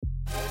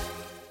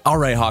All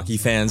right, hockey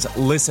fans,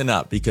 listen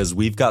up because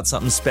we've got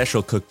something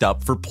special cooked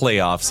up for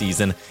playoff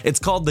season. It's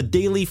called the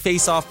Daily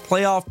Face-Off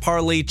Playoff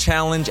Parlay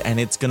Challenge, and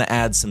it's going to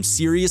add some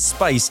serious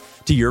spice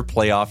to your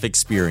playoff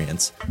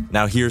experience.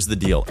 Now, here's the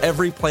deal.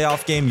 Every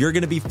playoff game, you're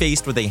going to be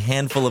faced with a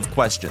handful of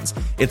questions.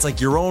 It's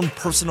like your own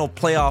personal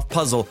playoff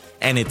puzzle,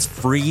 and it's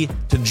free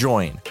to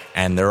join.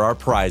 And there are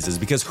prizes,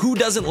 because who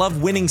doesn't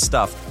love winning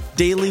stuff?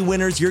 Daily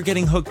winners, you're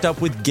getting hooked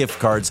up with gift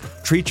cards.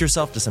 Treat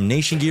yourself to some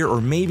Nation gear or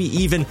maybe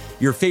even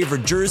your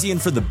favorite jersey.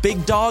 And for the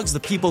big dogs, the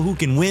people who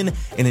can win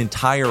an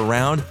entire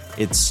round,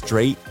 it's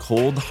straight,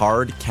 cold,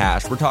 hard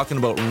cash. We're talking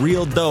about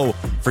real dough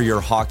for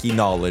your hockey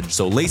knowledge.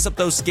 So lace up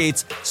those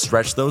skates,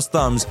 stretch those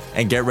thumbs,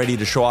 and get ready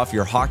to show off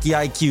your hockey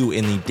IQ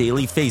in the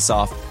Daily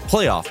Face-Off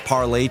Playoff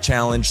Parlay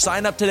Challenge.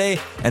 Sign up today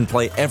and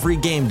play every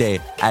game day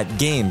at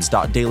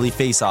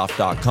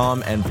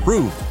games.dailyfaceoff.com and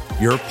prove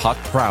your puck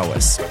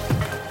prowess.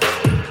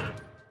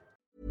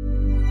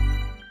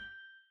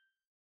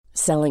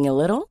 Selling a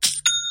little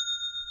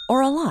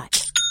or a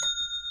lot?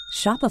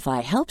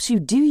 Shopify helps you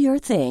do your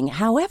thing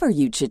however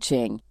you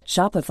cha-ching.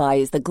 Shopify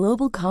is the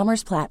global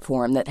commerce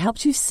platform that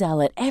helps you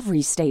sell at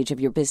every stage of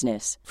your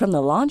business. From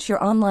the launch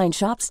your online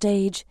shop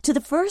stage to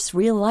the first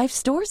real-life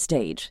store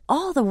stage,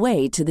 all the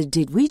way to the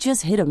did we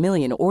just hit a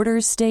million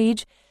orders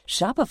stage.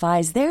 Shopify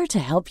is there to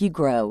help you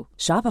grow.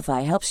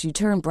 Shopify helps you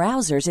turn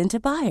browsers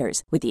into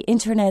buyers with the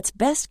internet's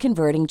best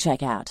converting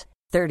checkout.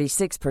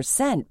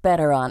 36%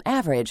 better on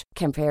average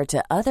compared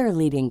to other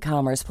leading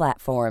commerce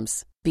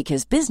platforms.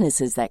 Because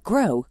businesses that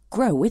grow,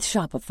 grow with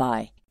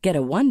Shopify. Get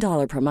a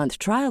 $1 per month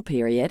trial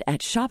period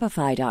at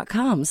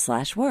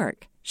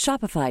shopify.com/work.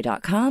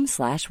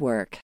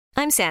 Shopify.com/work.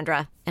 I'm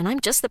Sandra, and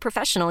I'm just the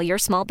professional your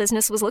small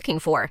business was looking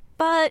for.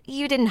 But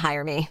you didn't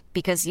hire me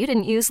because you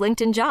didn't use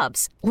LinkedIn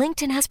Jobs.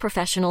 LinkedIn has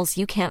professionals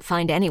you can't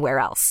find anywhere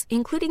else,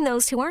 including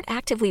those who aren't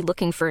actively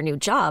looking for a new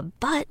job,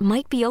 but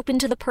might be open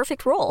to the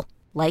perfect role,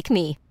 like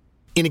me.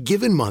 In a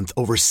given month,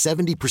 over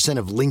 70%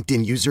 of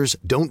LinkedIn users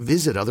don't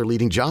visit other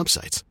leading job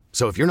sites.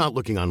 So if you're not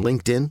looking on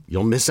LinkedIn,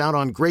 you'll miss out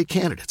on great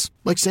candidates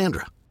like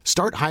Sandra.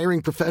 Start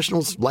hiring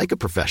professionals like a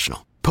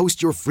professional.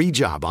 Post your free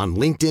job on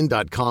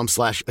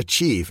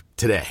linkedin.com/achieve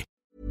today.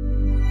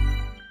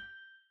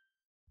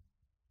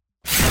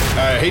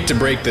 I hate to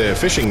break the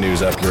fishing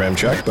news up,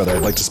 Yaremchuk, but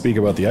I'd like to speak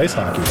about the ice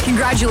hockey.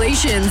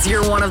 Congratulations,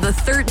 you're one of the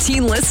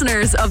 13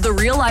 listeners of the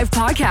Real Life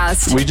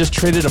Podcast. We just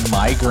traded a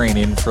migraine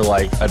in for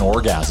like an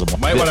orgasm.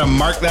 Might want to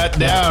mark that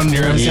down,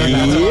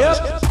 Yaremchuk.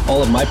 Yep.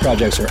 All of my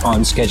projects are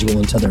on schedule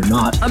until they're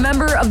not. A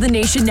member of the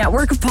Nation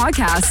Network of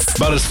Podcasts.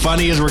 About as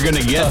funny as we're going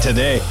to get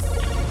today.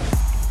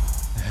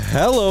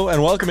 Hello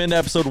and welcome into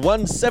episode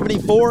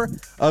 174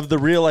 of the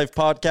Real Life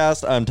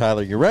Podcast. I'm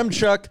Tyler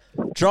Yaremchuk.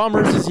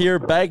 Chalmers is here,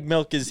 Bag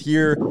Milk is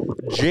here,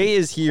 Jay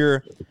is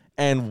here,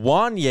 and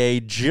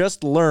Wanye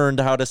just learned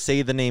how to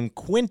say the name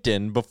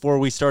Quentin before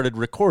we started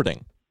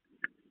recording.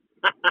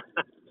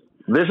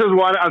 This is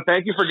one.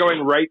 Thank you for going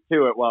right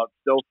to it while it's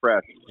still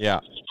fresh. Yeah.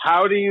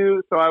 How do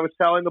you? So I was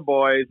telling the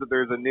boys that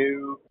there's a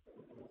new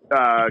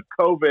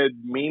COVID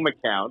meme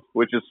account,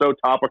 which is so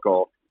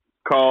topical,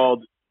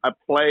 called a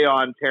play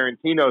on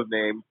Tarantino's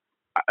name.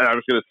 And I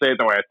was going to say it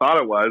the way I thought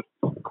it was,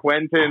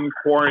 Quentin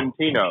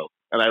Quarantino.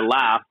 And I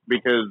laughed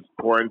because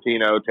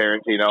Quarantino,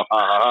 Tarantino, ha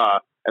ha ha.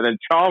 And then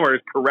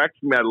Chalmers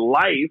corrects me at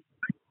life.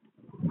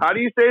 How do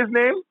you say his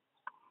name?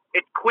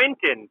 It's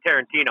Quentin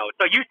Tarantino.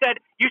 So you said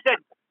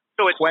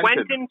so it's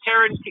Quentin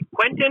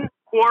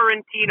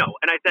Quarantino.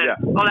 And I said,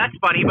 Oh, that's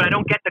funny, but I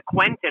don't get the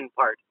Quentin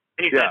part.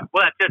 And he said,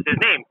 well, that's just his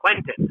name,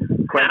 Quentin.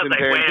 Quentin and I was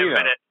like,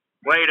 Tarantino.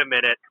 Wait a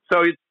minute.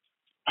 So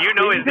you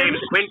know his name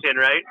is Quentin,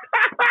 right?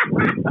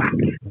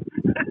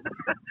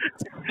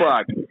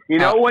 Fuck. You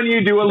know when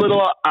you do a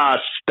little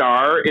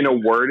star in a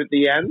word at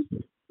the end?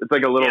 It's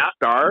like a little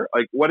star.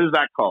 Like, what is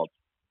that called?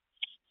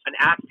 An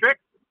asterisk?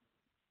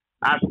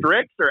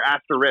 Asterisk or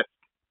asterisk?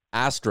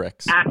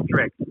 Asterisk.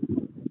 Asterisk.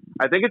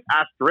 I think it's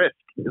asterisk,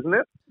 isn't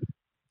it?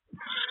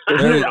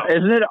 Isn't it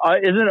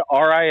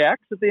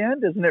RIX at the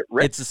end? Isn't it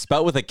Rick? It's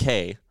spelled with a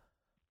K.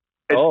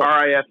 It's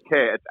RISK.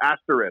 It's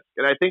asterisk.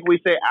 And I think we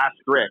say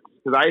asterisk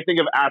because I think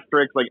of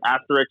asterisk like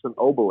Asterix and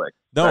Obelix.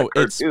 No,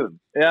 it's... Yeah.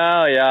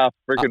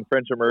 Freaking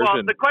French immersion.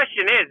 Well, the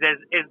question is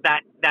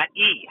that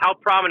E. How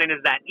prominent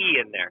is that E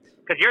in there?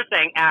 Because you're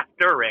saying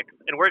asterisk,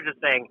 and we're just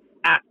saying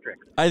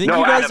asterisk. I think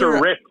you guys are...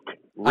 Risk.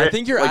 I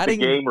think you're like adding...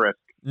 the game Risk.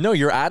 No,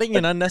 you're adding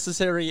an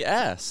unnecessary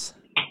S.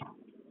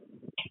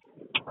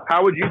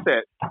 How would you say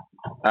it?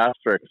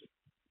 Asterisk.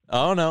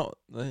 Oh, no.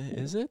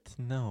 Is it?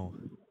 No.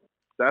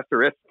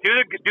 Asterisk.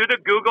 Do the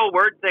Google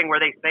word thing where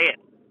they say it,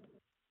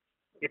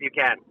 if you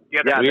can.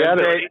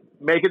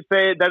 Make it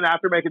say it. Then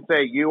after, make it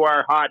say, "You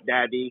are hot,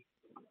 Daddy."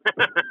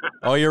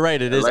 Oh, you're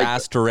right. It is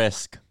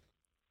asterisk.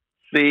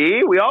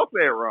 See, we all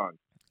say it wrong.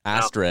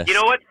 Asterisk. You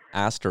know what?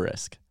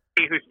 Asterisk.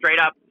 Who straight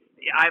up,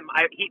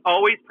 he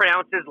always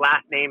pronounces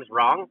last names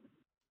wrong.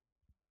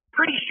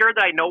 Pretty sure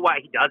that I know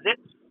why he does it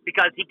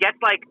because he gets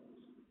like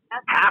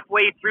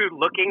halfway through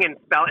looking and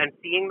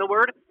seeing the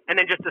word, and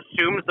then just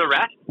assumes the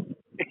rest.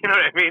 You know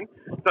what I mean?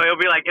 So it'll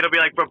be like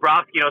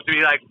Bobrovsky, so it'll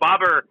be like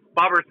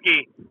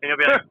Bobberski, and it'll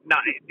be like, no,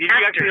 did you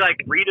actually like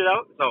read it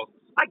out? So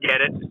I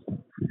get it.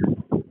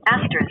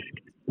 Asterisk.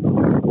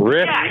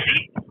 Risk. Yeah,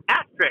 see?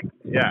 Asterisk.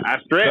 Yeah,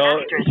 asterisk.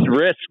 No,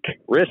 risk.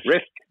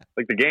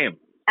 Like the game.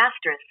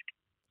 Asterisk.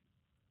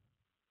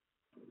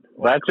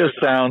 That just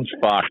sounds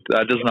fucked.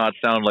 That does not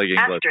sound like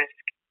English.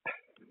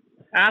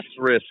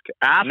 Asterisk.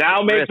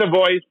 Now make the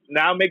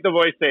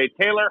voice say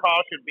Taylor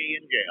Hall should be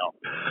in jail.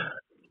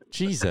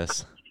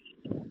 Jesus.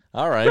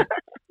 All right.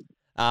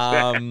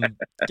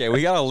 Okay,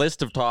 we got a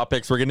list of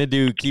topics. We're going to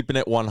do Keeping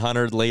It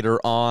 100 later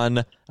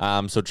on.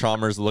 So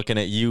Chalmers, looking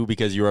at you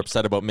because you were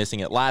upset about missing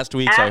it last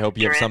week. So I hope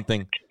you have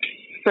something.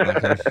 Hope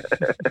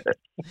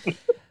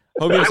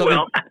you have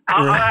something.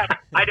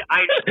 I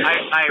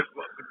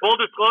full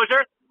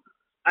disclosure,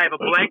 I have a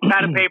blank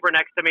pad of paper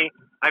next to me.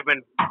 I've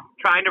been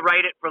trying to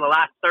write it for the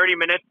last 30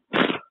 minutes,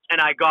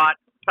 and I got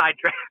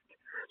sidetracked.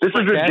 This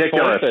is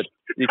ridiculous.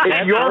 It's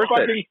your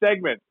fucking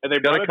segment, and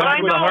they've got to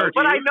come with a heart.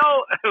 But I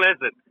know.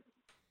 Listen,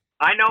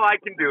 I know I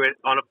can do it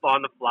on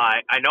the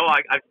fly. I know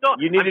I still.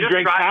 You need to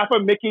drink half a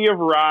Mickey of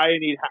rye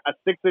and eat a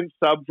 6-inch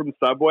sub from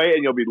Subway,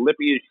 and you'll be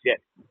lippy as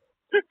shit.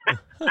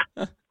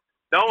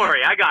 Don't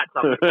worry, I got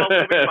something.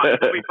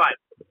 We'll be fine.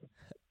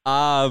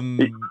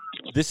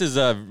 This is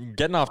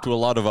getting off to a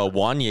lot of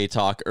Wanye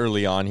talk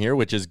early on here,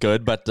 which is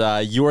good. But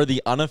you are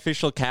the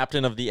unofficial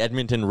captain of the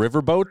Edmonton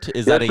Riverboat.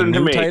 Is that a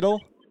new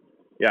title?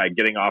 Yeah,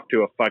 getting off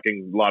to a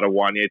fucking lot of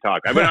Wanye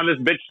talk. I've been on this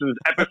bitch since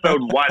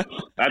episode 1.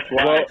 That's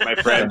why, my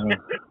friend.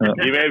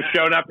 You may have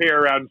shown up here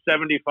around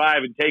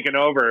 75 and taken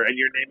over, and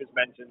your name is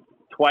mentioned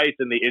twice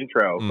in the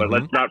intro. But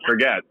let's not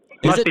forget.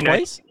 Is it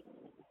twice?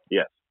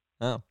 Yes.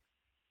 Oh.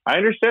 I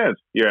understand.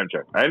 You're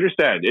answering. I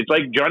understand. It's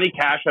like Johnny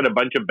Cash had a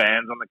bunch of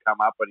bands on the come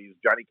up, but he's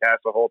Johnny Cash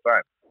the whole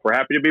time. We're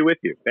happy to be with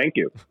you. Thank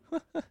you.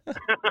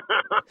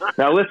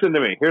 Now listen to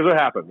me. Here's what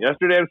happened.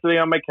 Yesterday I'm sitting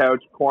on my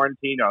couch,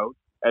 quarantino,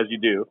 as you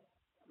do,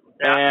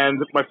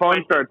 and my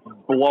phone starts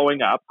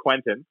blowing up,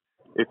 Quentin,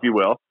 if you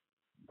will.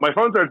 My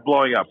phone starts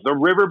blowing up. The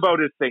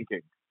riverboat is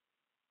sinking.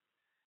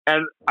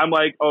 And I'm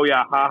like, oh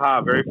yeah,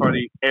 haha, very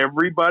funny.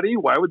 Everybody?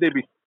 Why would they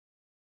be?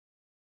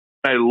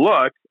 I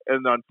look,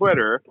 and on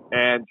Twitter,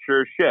 and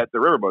sure shit, the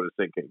riverboat is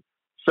sinking.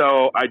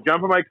 So I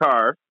jump in my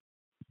car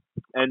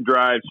and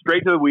drive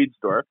straight to the weed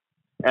store,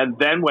 and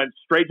then went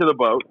straight to the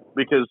boat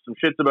because some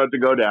shit's about to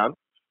go down.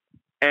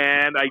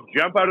 And I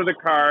jump out of the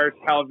car,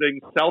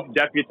 having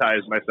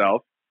self-deputized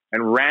myself,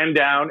 and ran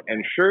down,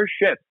 and sure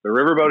shit, the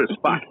riverboat is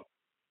fucked.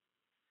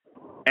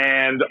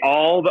 And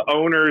all the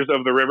owners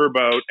of the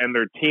riverboat and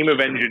their team of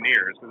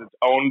engineers, because it's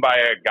owned by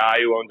a guy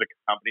who owns a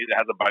company that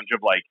has a bunch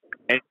of like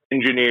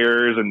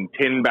engineers and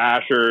tin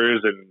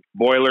bashers and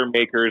boiler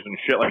makers and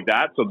shit like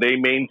that. So they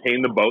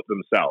maintain the boat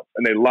themselves,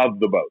 and they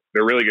love the boat.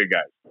 They're really good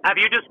guys. Have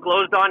you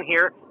disclosed on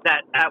here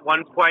that at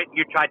one point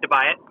you tried to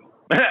buy it?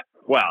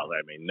 Well,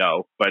 I mean,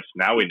 no, but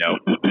now we know.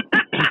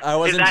 I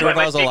wasn't sure if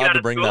I was allowed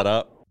to bring that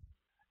up.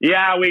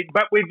 Yeah, we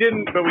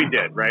didn't, but we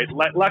did, right?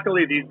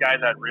 Luckily, these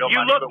guys had real money.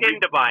 You looked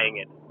into buying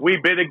it. We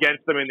bid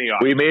against them in the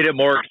auction. We made it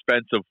more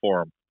expensive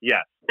for them.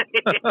 Yes.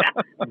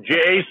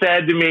 Jay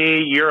said to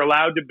me, you're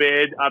allowed to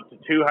bid up to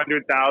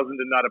 $200,000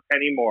 and not a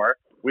penny more.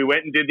 We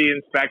went and did the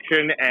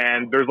inspection,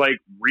 and there's like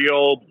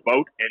real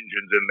boat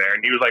engines in there.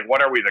 And he was like,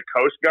 what are we, the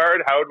Coast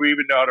Guard? How would we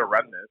even know how to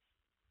run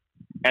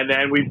this? And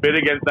then we bid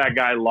against that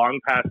guy long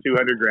past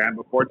 $200,000.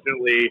 But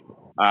fortunately,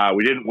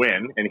 we didn't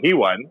win, and he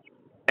won.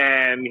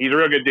 And he's a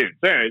real good dude.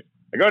 So anyways,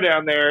 I go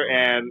down there,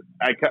 and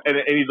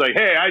he's like,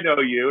 hey, I know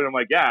you. And I'm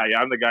like, yeah,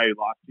 I'm the guy who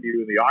lost to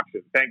you in the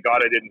auction. Thank God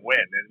I didn't win.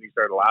 And he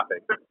started laughing.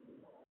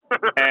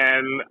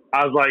 And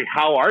I was like,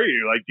 how are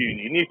you? Like, do you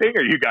need anything?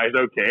 Are you guys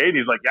okay? And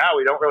he's like, yeah,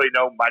 we don't really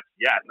know much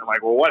yet. And I'm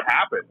like, well, what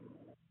happened?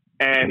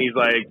 And he's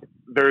like,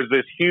 there's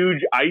this huge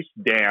ice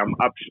dam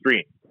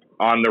upstream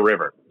on the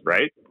river,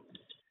 right?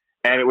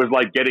 And it was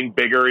like getting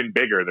bigger and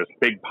bigger, this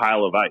big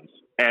pile of ice.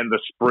 And the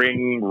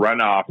spring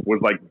runoff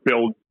was like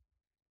built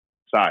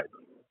side.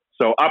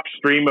 So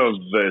upstream of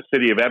the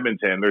city of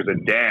Edmonton, there's a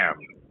dam,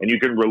 and you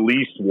can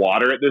release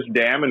water at this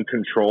dam and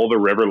control the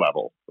river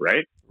level,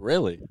 right?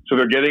 Really? So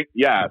they're getting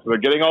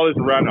all this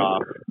runoff,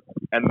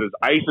 and this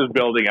ice is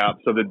building up.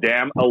 So the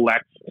dam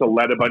elects to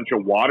let a bunch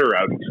of water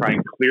out and try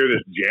and clear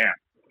this jam,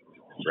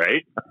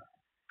 right?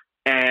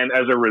 And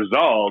as a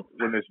result,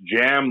 when this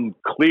jam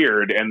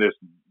cleared and this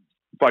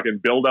fucking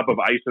buildup of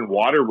ice and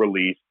water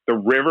released, the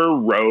river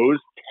rose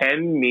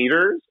 10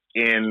 meters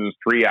in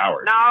 3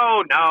 hours.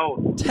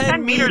 No.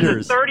 10 meters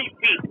is 30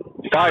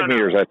 feet. 5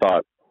 meters, I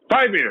thought.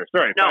 5 meters.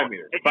 Sorry, no, 5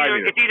 meters. It's 5 either,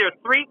 meters. It's either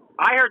 3.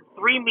 I heard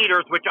 3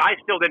 meters, which I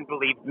still didn't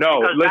believe. No,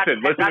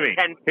 listen to me.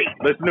 10 feet.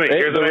 Listen to me.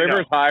 The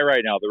river's high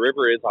right now. The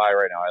river is high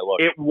right now. I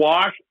look. It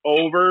washed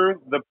over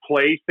the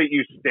place that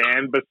you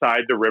stand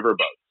beside the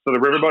riverboat. So the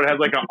riverboat has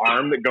like an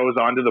arm that goes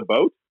onto the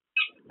boat,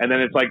 and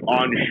then it's like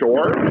on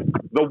shore.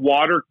 The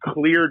water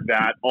cleared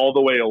that all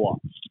the way along.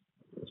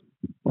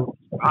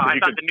 I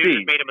thought the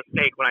news made a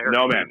mistake when I heard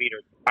 2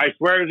 meters. I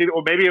swear it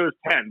was maybe it was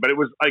 10, but it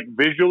was like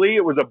visually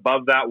it was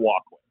above that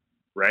walkway,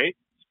 right?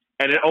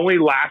 And it only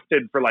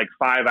lasted for like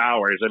 5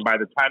 hours. And by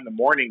the time the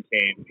morning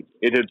came,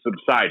 it had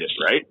subsided,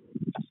 right?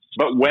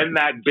 But when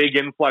that big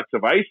influx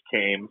of ice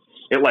came,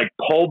 it like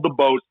pulled the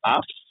boat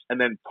up and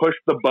then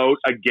pushed the boat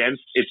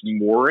against its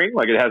mooring.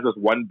 Like it has this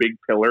one big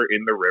pillar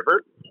in the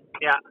river.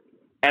 Yeah.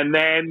 And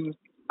then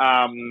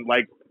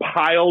like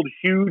piled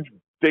huge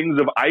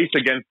things of ice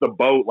against the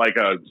boat like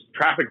a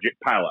traffic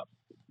pileup,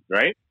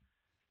 right?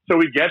 So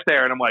we get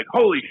there and I'm like,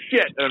 holy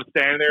shit. And I'm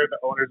standing there with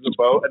the owners of the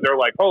boat and they're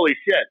like, holy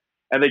shit.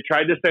 And they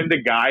tried to send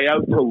a guy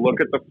out to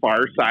look at the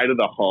far side of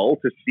the hull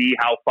to see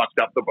how fucked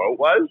up the boat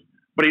was.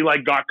 But he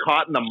like got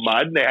caught in the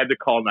mud and they had to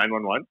call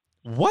 911.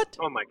 What?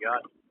 Oh my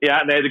God.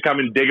 Yeah, and they had to come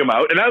and dig him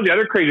out. And that was the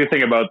other crazy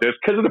thing about this.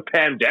 Because of the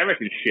pandemic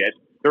and shit,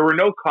 there were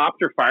no cops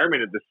or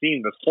firemen at the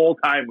scene this whole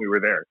time we were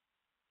there.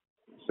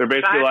 They're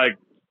basically like,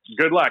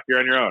 good luck, you're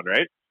on your own,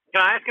 right?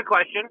 Can I ask a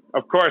question?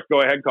 Of course,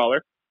 go ahead,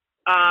 caller.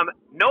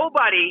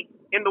 Nobody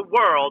in the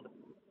world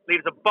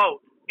leaves a boat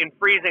in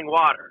freezing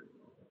water.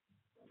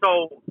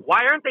 So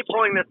why aren't they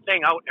pulling this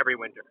thing out every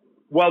winter?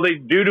 Well, they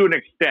do to an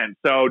extent.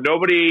 So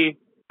nobody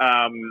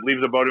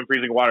leaves a boat in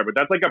freezing water, but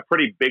that's like a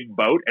pretty big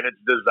boat, and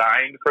it's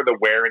designed for the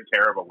wear and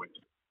tear of a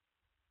winter.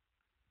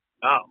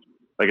 Oh.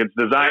 Like it's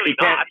designed... Really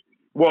not.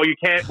 You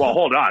can't... Well,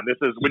 hold on. This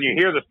is... When you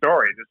hear the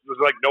story, this is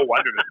like no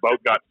wonder this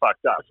boat got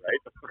fucked up,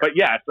 right? But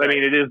yes, I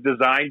mean, it is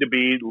designed to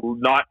be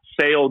not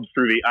sailed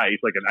through the ice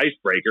like an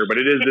icebreaker, but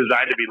it is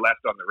designed to be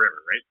left on the river,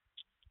 right?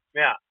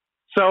 Yeah.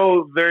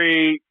 So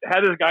they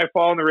had this guy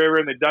fall in the river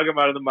and they dug him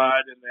out of the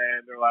mud and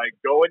then they're like,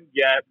 go and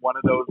get one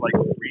of those like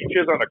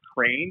reaches on a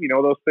crane. You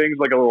know those things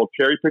like a little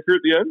cherry picker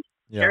at the end?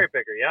 Yeah. Cherry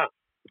picker, yeah.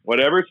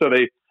 Whatever. So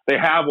they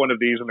have one of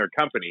these in their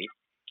company.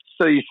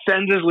 So he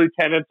sends his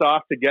lieutenants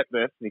off to get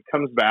this and he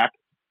comes back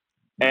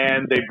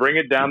and they bring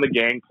it down the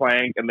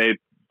gangplank and they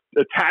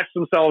attach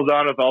themselves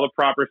on with all the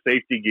proper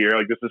safety gear.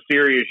 Like this is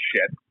serious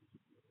shit.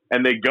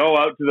 And they go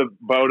out to the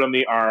boat on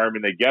the arm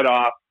and they get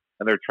off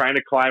and they're trying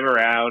to climb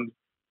around.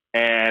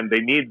 And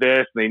they need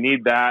this, and they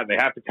need that, and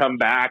they have to come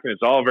back, and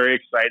it's all very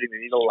exciting. They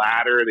need a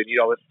ladder, they need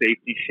all this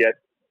safety shit.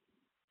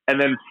 And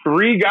then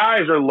 3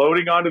 guys are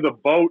loading onto the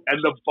boat,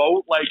 and the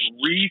boat, like,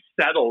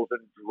 resettles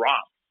and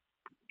drops.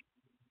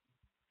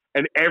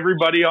 And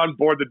everybody on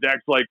board the deck,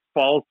 like,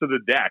 falls to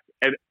the deck.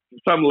 And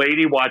some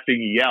lady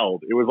watching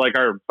yelled. It was, like,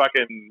 our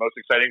fucking most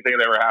exciting thing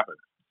that ever happened.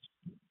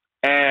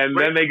 And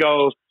then they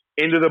go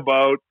into the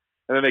boat,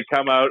 and then they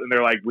come out, and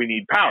they're like, we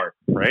need power,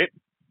 right?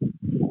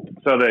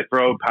 So they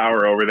throw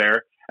power over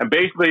there. And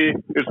basically,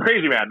 it was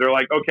crazy, man. They're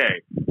like,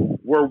 okay,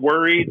 we're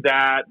worried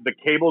that the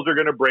cables are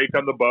going to break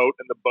on the boat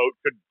and the boat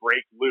could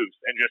break loose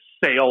and just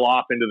sail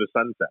off into the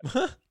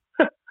sunset.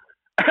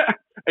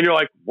 And you're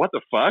like, what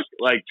the fuck?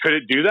 Like, could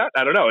it do that?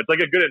 I don't know. It's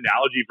like a good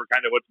analogy for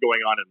kind of what's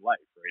going on in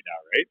life right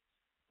now, right?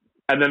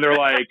 And then they're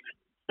like,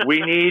 we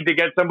need to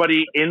get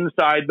somebody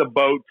inside the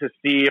boat to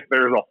see if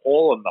there's a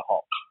hole in the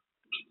hull,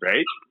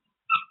 right?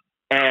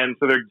 And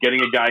so they're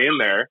getting a guy in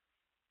there.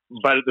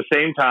 But at the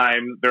same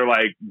time, they're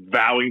like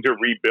vowing to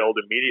rebuild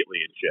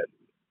immediately and shit.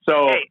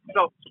 So, hey,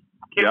 so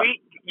can we?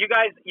 You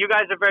guys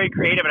are very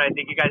creative, and I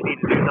think you guys need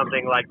to do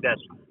something like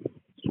this.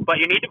 But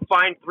you need to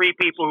find 3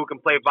 people who can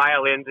play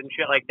violins and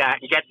shit like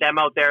that, and get them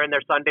out there in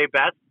their Sunday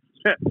best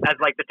as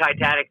like the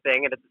Titanic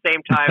thing, and at the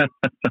same time,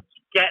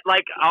 get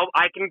like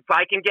I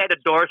can get a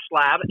door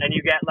slab, and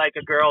you get like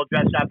a girl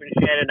dressed up and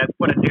shit, and I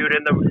put a dude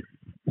in them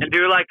and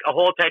do like a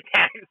whole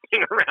Titanic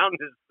thing around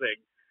this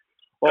thing.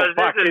 Well,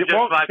 this is just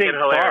fucking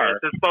hilarious.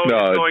 This boat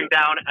is going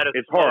down at a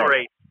slow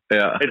rate.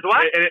 Yeah. It's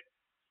what?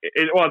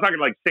 It's not going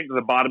to like sink to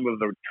the bottom of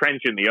the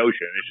trench in the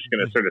ocean. It's just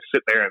going to sort of sit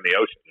there in the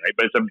ocean, right?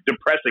 But it's a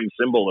depressing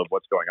symbol of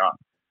what's going on.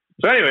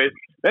 So anyways,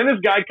 then this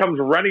guy comes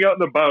running out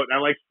in the boat, and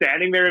I'm like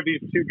standing there with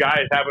these 2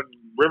 guys having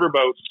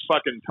riverboat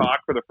fucking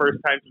talk for the first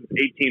time since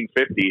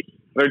 1850.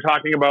 They're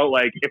talking about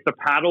like if the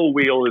paddle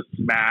wheel is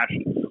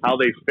smashed, how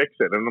they fix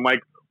it. And I'm like,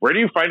 where do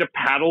you find a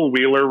paddle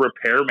wheeler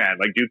repairman?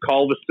 Like, do you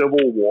call the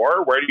Civil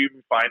War? Where do you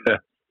even find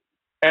that?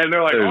 And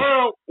they're like,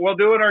 oh, we'll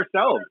do it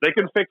ourselves. They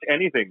can fix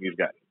anything, these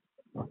guys.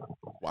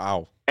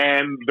 Wow.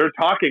 And they're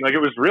talking, like, it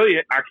was really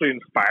actually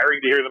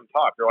inspiring to hear them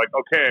talk. They're like,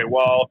 okay,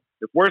 well,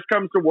 if worst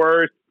comes to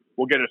worst,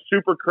 we'll get a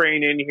super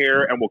crane in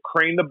here and we'll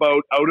crane the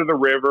boat out of the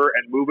river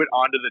and move it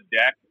onto the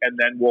deck, and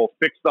then we'll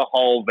fix the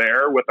hull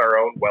there with our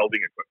own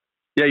welding equipment.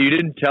 Yeah, you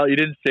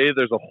didn't say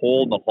there's a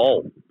hole in the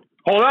hull.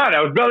 Hold on, I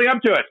was building up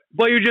to it.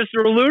 Well, you just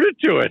alluded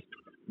to it.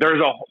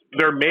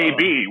 There may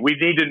be. We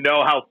need to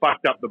know how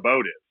fucked up the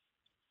boat is.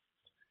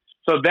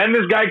 So then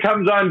this guy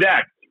comes on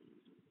deck,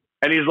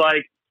 and he's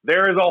like,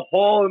 there is a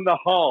hole in the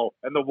hull,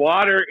 and the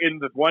water in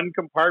the one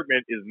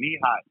compartment is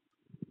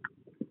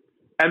knee-high.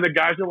 And the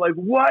guys are like,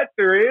 what?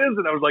 There is?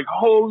 And I was like,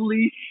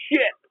 holy shit,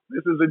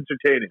 this is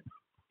entertaining.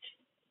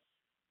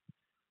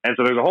 And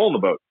so there's a hole in the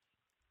boat.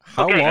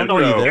 How long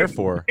were you there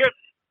for?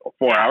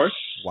 4 hours.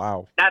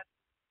 Wow.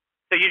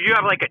 So you do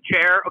have like a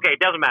chair? Okay, it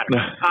doesn't matter.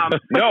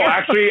 No,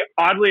 actually,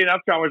 oddly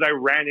enough, Chalmers, I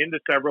ran into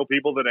several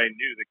people that I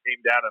knew that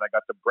came down, and I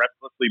got to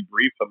breathlessly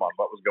brief them on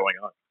what was going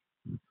on.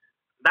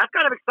 That's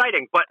kind of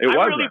exciting, but I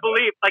really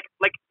believe, like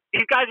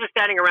these guys are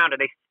standing around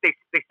and they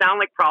sound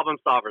like problem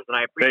solvers, and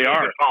I appreciate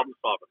they're problem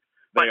solvers.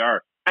 But they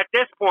are. At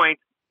this point,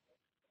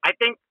 I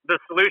think the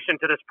solution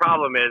to this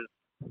problem is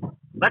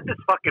let this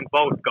fucking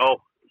boat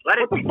go. Let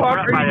it. What the fuck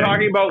are you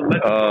talking about?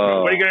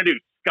 What are you gonna do?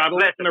 Scuttle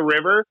it in the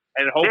river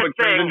and hope it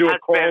turns into a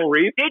coral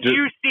reef? Did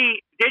you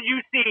see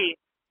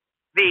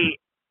the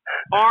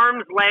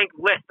arm's length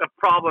list of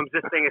problems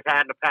this thing has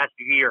had in the past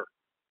year?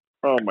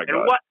 Oh my god!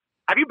 And what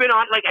have you been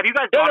on? Like, have you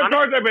guys gone on it? Of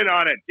course I've been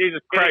on it.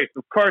 Jesus Christ!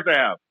 Of course I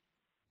have.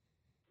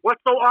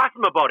 What's so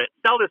awesome about it?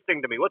 Sell this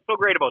thing to me. What's so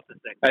great about this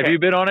thing? Have you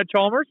been on it,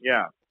 Chalmers?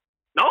 Yeah.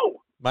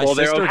 No. My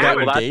sister got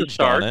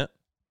engaged on it.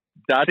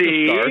 That's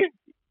a start.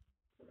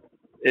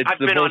 It's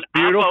the most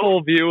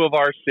beautiful view of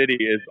our city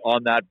is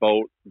on that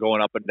boat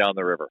going up and down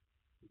the river.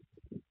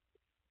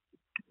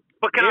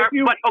 But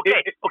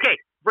okay.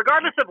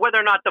 Regardless of whether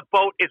or not the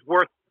boat is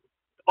worth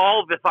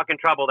all the fucking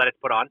trouble that it's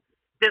put on,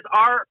 does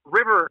our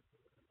river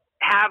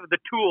have the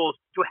tools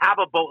to have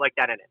a boat like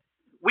that in it?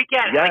 We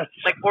can't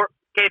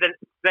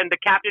then the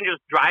captain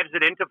just drives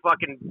it into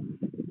fucking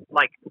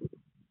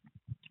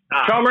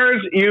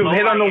Chalmers, you've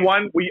hit on the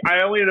one.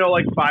 I only know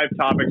like 5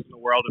 topics in the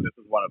world, and this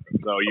is one of them.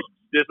 So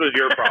this was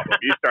your problem.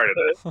 You started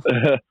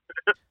this.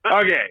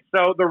 Okay,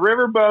 so the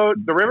river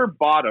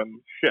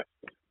bottom shifts,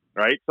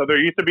 right? So there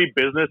used to be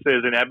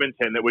businesses in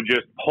Edmonton that would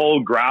just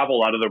pull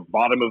gravel out of the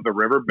bottom of the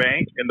river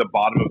bank in the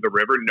bottom of the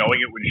river, knowing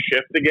it would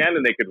shift again,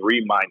 and they could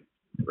remine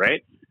it,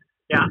 right?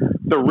 Yeah.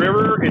 The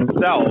river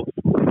itself,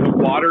 the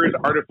water is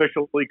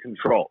artificially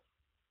controlled,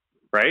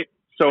 right?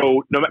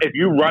 So if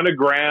you run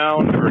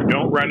aground or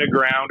don't run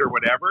aground or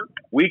whatever,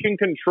 we can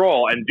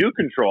control and do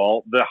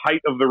control the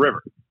height of the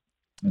river,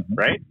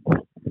 right?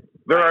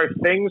 There are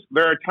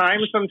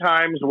times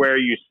sometimes where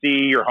you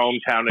see your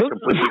hometown in a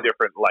completely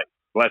different light.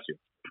 Bless you.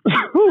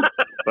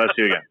 Bless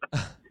you again.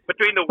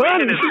 Between the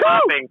wind and the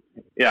stopping,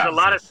 there's a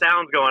lot of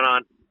sounds going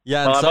on.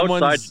 Yeah, and I'm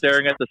outside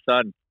staring at the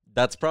sun.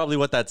 That's probably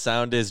what that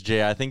sound is,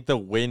 Jay. I think the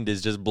wind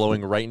is just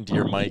blowing right into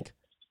your mic.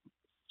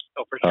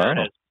 Oh, for sure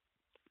it is.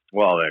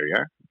 Well, there you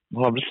are.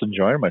 Well, I'm just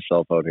enjoying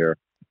myself out here.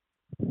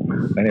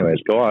 Anyways,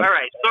 go on. All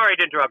right. Sorry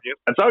to interrupt you.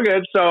 That's all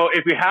good. So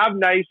if you have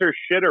nicer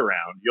shit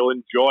around, you'll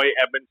enjoy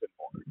Edmonton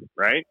more,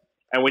 right?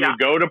 And when you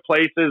go to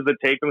places that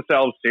take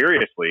themselves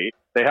seriously,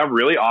 they have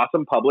really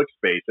awesome public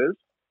spaces,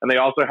 and they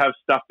also have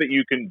stuff that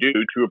you can do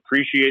to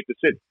appreciate the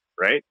city,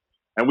 right?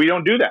 And we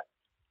don't do that.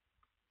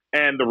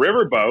 And the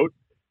riverboat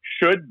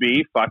should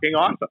be fucking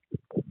awesome.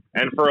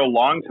 And for a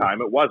long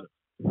time, it wasn't.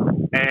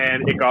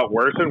 And it got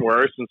worse and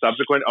worse, and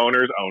subsequent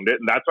owners owned it.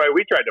 And that's why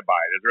we tried to buy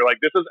it. We're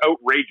like, this is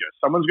outrageous.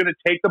 Someone's going to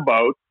take the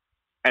boat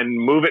and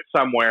move it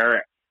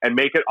somewhere and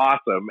make it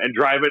awesome and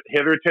drive it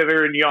hither,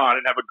 thither, and yon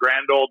and have a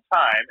grand old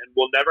time. And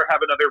we'll never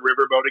have another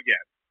riverboat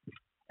again.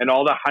 And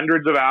all the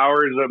hundreds of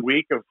hours a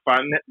week of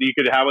fun that you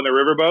could have on the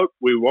riverboat,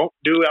 we won't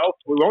do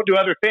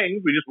other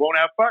things. We just won't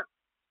have fun.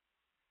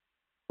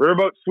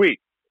 Riverboat's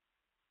sweet.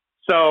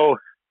 So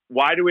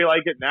why do we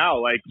like it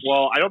now? Like,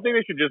 well, I don't think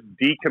they should just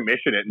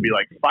decommission it and be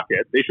like, fuck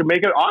it. They should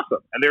make it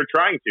awesome. And they're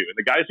trying to. And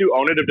the guys who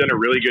own it have done a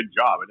really good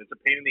job. And it's a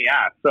pain in the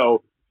ass.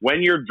 So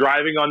when you're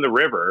driving on the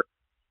river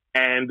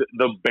and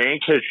the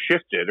bank has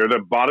shifted or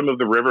the bottom of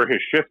the river has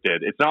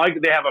shifted, it's not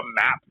like they have a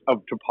map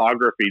of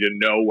topography to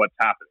know what's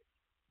happening,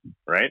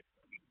 right?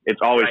 It's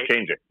always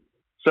changing.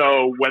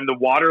 So when the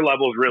water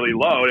level is really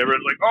low,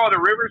 everyone's like, oh,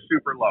 the river's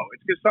super low.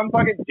 It's because some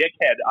fucking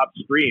dickhead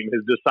upstream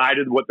has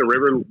decided what the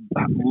river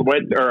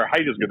width or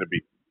height is going to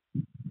be.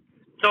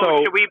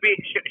 So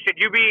should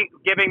you be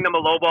giving them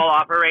a lowball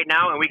offer right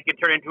now and we could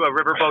turn into a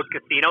riverboat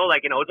casino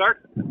like in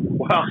Ozark?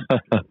 Well,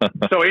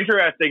 so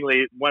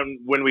interestingly,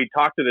 when we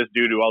talked to this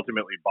dude who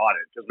ultimately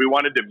bought it, because we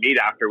wanted to meet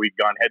after we'd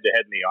gone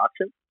head-to-head in the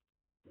auction,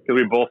 because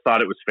we both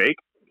thought it was fake.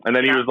 And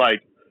then he was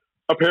like,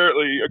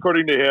 apparently,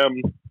 according to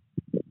him,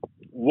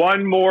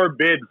 one more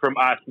bid from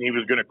us and he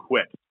was going to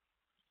quit.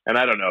 And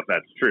I don't know if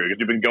that's true because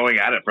you've been going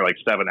at it for like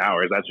 7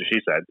 hours. That's what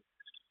she said.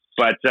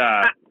 But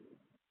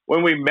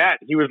when we met,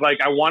 he was like,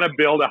 I want to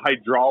build a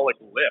hydraulic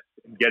lift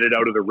and get it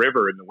out of the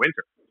river in the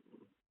winter.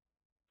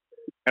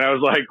 And I was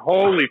like,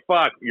 holy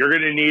fuck, you're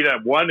going to need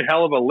one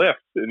hell of a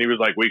lift. And he was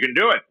like, we can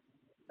do it.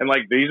 And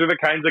like, these are the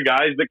kinds of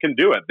guys that can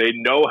do it. They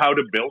know how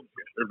to build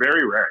shit. They're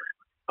very rare.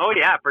 Oh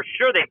yeah, for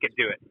sure they could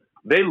do it.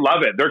 They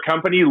love it. Their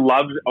company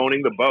loves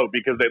owning the boat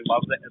because they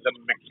love the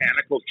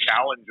mechanical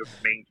challenge of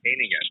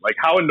maintaining it. Like,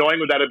 how annoying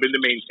would that have been to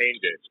maintain,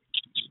 Dave?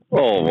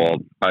 Oh, well,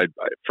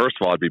 first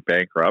of all, I'd be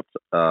bankrupt.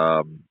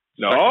 No,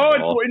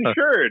 it's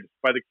insured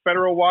by the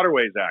Federal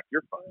Waterways Act.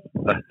 You're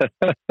fine.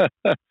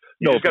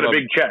 You just got a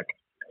big check.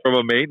 From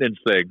a maintenance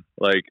thing.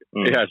 Like,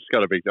 yeah, it's got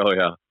to be,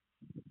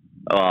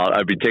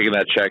 I'd be taking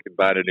that check and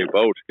buying a new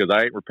boat because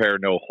I ain't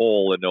repairing no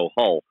hole and no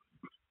hull.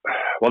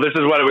 Well, this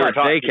is what we were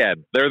talking. They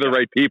can. They're the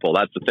right people.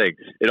 That's the thing.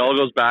 It all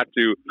goes back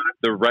to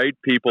the right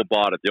people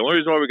bought it. The only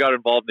reason why we got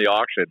involved in the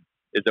auction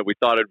is that we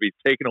thought it'd be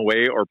taken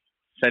away or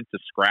sent to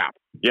scrap.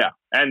 Yeah,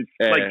 and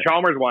like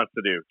Chalmers wants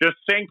to do, just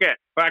sink it.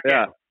 Fuck it.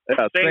 Yeah,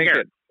 sink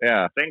it.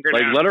 Yeah, sink her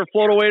like down. Let her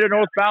float away to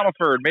North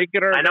Battleford. Make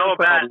it our I know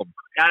problem.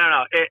 I don't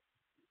know.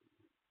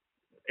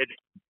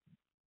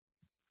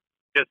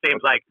 Just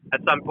seems like at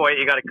some point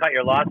you got to cut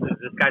your losses.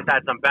 This guy's had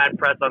some bad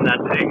press on that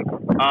thing.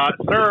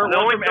 Sir,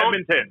 we're from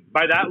Edmonton.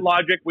 By that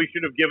logic, we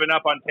should have given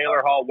up on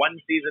Taylor Hall one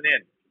season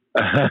in.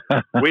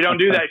 We don't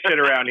do that shit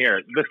around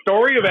here. The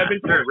story of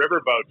Edmonton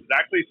riverboats is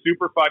actually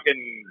super fucking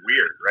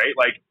weird, right?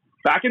 Like,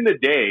 back in the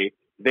day,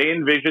 they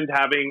envisioned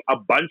having a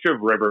bunch of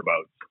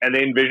riverboats, and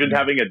they envisioned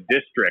having a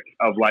district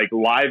of, like,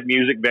 live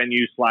music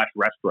venues /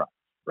 restaurants,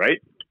 right?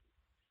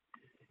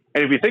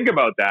 And if you think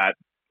about that,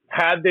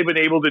 had they been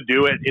able to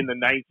do it in the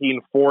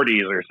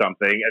 1940s or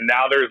something, and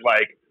now there's,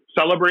 like,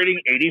 celebrating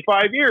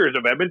 85 years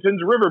of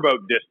Edmonton's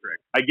riverboat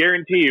district, I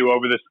guarantee you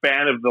over the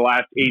span of the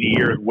last 80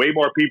 years, way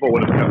more people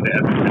would have come to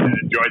Edmonton and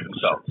enjoyed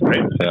themselves,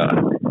 right?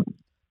 Yeah.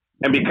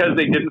 And because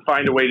they didn't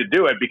find a way to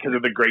do it because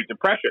of the Great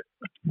Depression,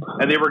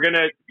 and they were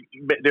gonna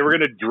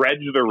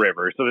dredge the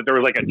river so that there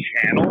was like a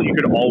channel you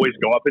could always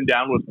go up and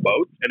down with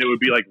boats, and it would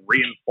be like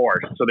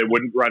reinforced so they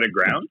wouldn't run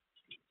aground.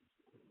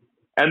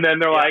 And then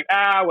they're like,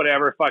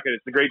 whatever, fuck it.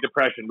 It's the Great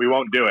Depression. We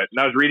won't do it. And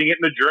I was reading it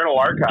in the Journal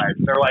Archives.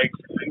 They're like,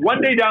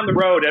 one day down the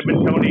road,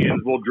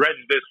 Edmontonians will dredge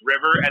this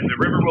river, and the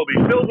river will be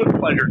filled with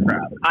pleasure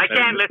craft. I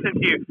can't listen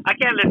to you. I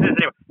can't listen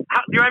to you.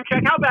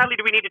 Check, how badly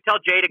do we need to tell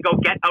Jay to go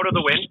get out of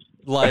the wind?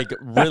 Like,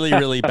 really,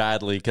 really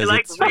badly, because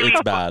like,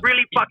 it's bad.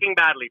 Really fucking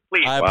badly,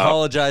 please. I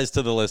apologize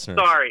to the listeners.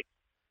 Sorry.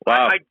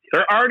 Wow.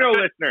 There are no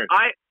listeners.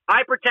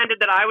 I pretended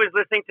that I was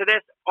listening to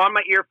this on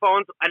my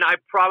earphones, and I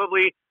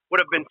probably would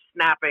have been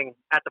snapping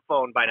at the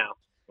phone by now.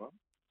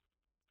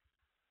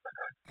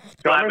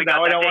 Thomas,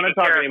 now I don't want to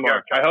talk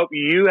anymore. I hope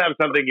you have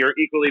something you're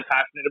equally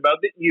passionate about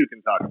that you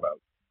can talk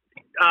about.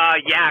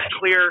 Yeah,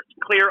 clear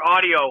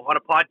audio on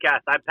a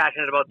podcast. I'm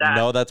passionate about that.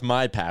 No, that's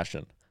my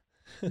passion.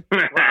 Well,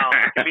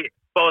 it could be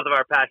both of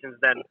our passions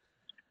then.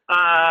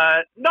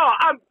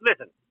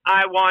 Listen,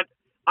 I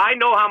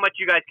know how much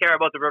you guys care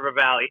about the River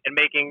Valley and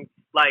making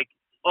like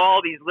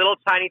all these little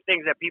tiny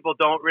things that people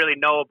don't really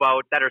know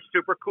about that are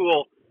super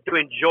cool to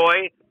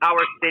enjoy our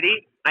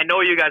city. I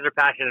know you guys are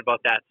passionate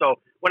about that. So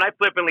when I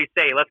flippantly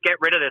say, let's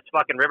get rid of this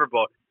fucking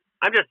riverboat,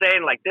 I'm just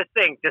saying, like, this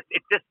thing,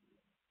 it just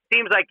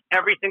seems like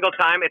every single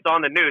time it's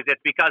on the news,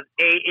 it's because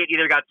A, it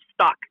either got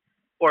stuck,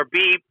 or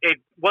B, it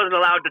wasn't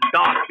allowed to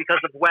dock because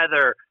of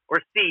weather,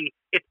 or C,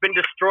 it's been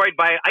destroyed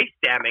by ice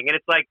damming. And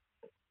it's like,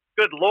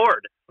 good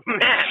Lord,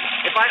 man,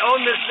 if I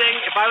owned this thing,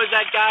 if I was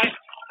that guy,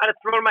 I'd have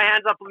thrown my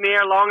hands up in the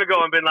air long ago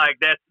and been like,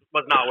 this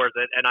was not worth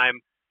it, and I'm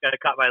going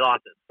to cut my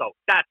losses. So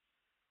that's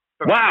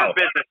from a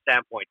business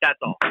standpoint. That's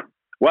all.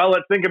 Well,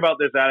 let's think about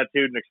this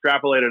attitude and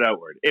extrapolate it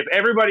outward. If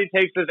everybody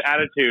takes this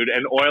attitude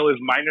and oil is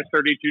minus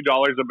 $32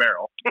 a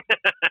barrel,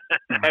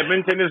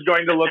 Edmonton is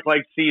going to look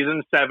like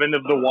season 7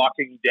 of The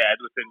Walking Dead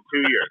within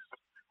 2 years.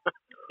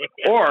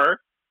 Or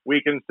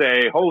we can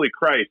say, holy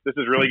Christ, this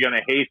is really going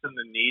to hasten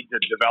the need to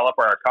develop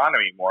our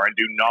economy more and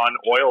do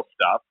non-oil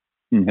stuff.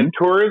 Mm-hmm. And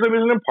tourism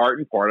is an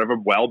important part of a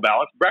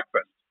well-balanced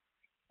breakfast.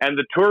 And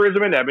the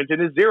tourism in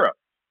Edmonton is zero,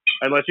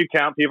 unless you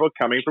count people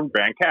coming from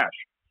Grand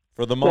Cache.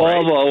 For the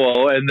moment.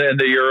 Whoa. And then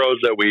the Euros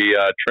that we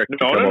tricked to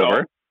come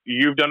over.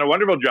 You've done a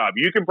wonderful job.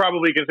 You can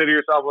probably consider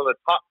yourself one of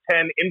the top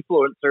 10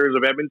 influencers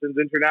of Edmonton's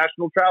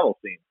international travel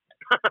scene.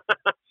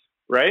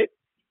 Right?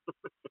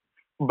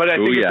 But I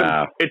think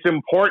it's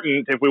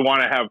important if we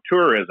want to have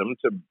tourism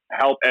to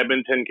help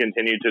Edmonton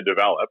continue to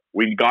develop.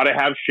 We've got to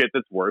have shit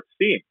that's worth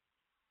seeing.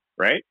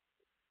 Right?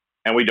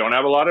 And we don't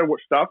have a lot of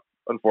stuff,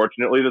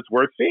 unfortunately, that's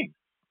worth seeing.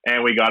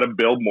 And we got to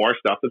build more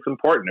stuff that's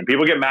important. And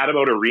people get mad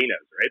about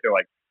arenas, right? They're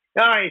like,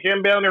 no, you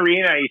shouldn't build an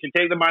arena. You should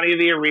take the money of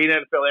the arena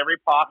and fill every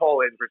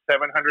pothole in for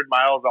 700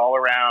 miles all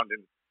around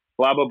and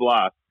blah, blah,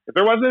 blah. If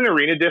there wasn't an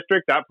arena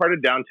district, that part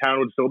of downtown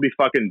would still be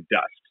fucking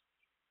dust.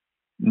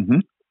 Mm-hmm.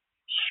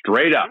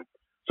 Straight up.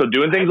 So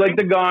doing things like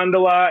the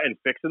gondola and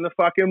fixing the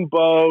fucking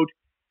boat,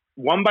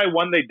 one by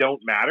one, they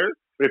don't matter.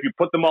 But if you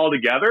put them all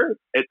together,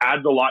 it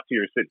adds a lot to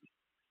your city.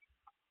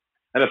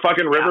 And the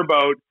fucking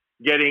riverboat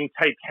getting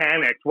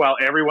Titanic while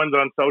everyone's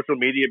on social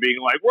media being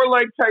like, we're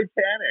like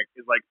Titanic,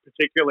 is like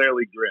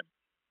particularly grim.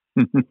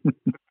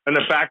 And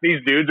the fact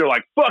these dudes are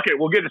like, fuck it,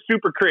 we'll get a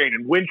super crane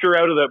and winch her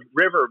out of the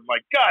river. I'm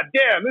like, God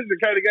damn, this is the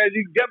kind of guys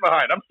you can get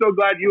behind. I'm so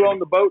glad you own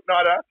the boat,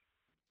 not us.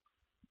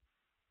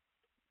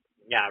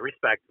 Yeah,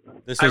 respect.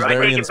 This is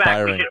very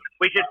inspiring.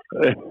 We should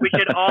put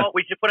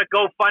a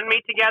GoFundMe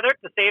together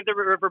to save the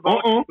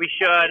riverboat. We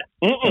should.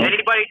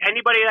 Anybody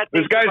that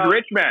this guy's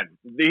rich, man.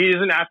 He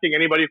isn't asking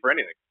anybody for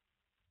anything.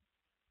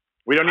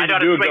 We don't need to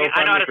do a GoFundMe.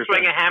 I know how to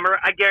swing a hammer.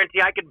 I guarantee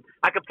I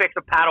could fix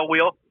a paddle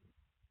wheel.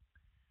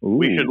 Ooh.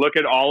 We should look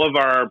at all of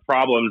our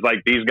problems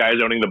like these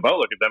guys owning the boat.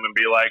 Look at them and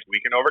be like,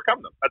 we can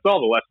overcome them. That's all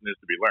the lesson is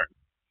to be learned.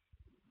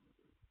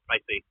 I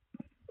see.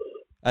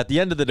 At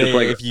the end of the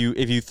day, if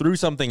you threw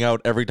something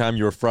out every time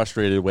you were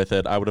frustrated with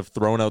it, I would have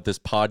thrown out this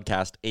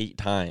podcast 8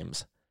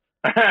 times.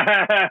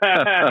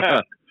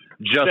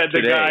 Just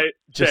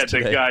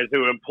the guys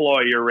who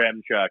employ your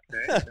Remchuck.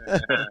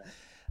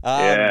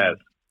 Yes.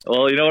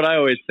 Well, you know what I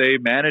always say,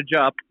 manage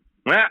up.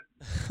 What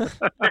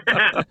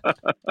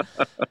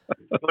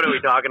are we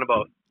talking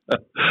about?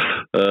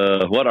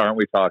 What aren't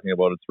we talking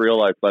about? It's real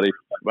life, buddy.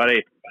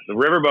 Buddy, the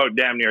riverboat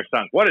damn near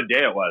sunk. What a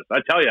day it was. I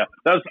tell you.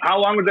 How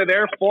long was I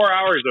there? 4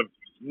 hours of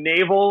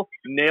naval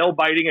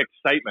nail-biting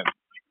excitement.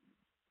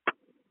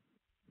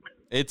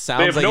 It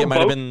sounds like it might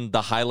have been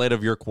the highlight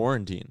of your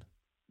quarantine.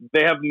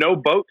 They have no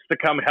boats to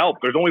come help.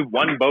 There's only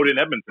one boat in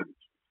Edmonton.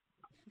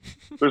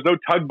 There's no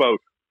tugboat.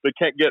 They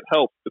can't get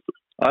help.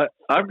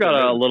 I've got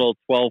a little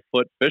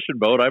 12-foot fishing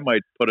boat. I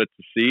might put it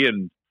to sea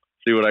and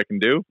see what I can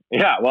do.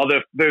 Yeah, well,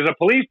 there's a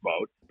police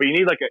boat, but you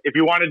need if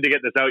you wanted to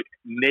get this out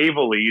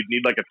navally, you'd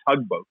need like a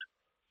tugboat.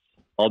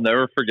 I'll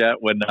never forget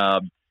when,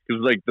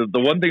 because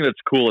the one thing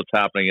that's cool that's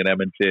happening in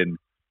Edmonton,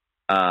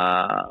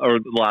 or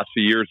the last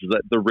few years, is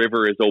that the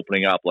river is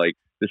opening up. Like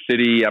the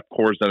city,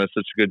 EPCOR's done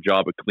such a good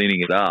job of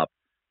cleaning it up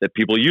that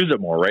people use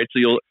it more, right?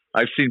 So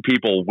I've seen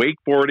people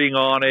wakeboarding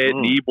on it,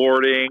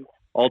 kneeboarding,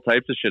 all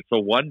types of shit. So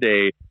one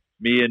day,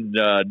 me and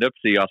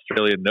Nupsy,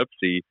 Australian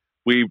Nupsy,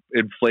 we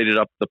inflated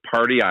up the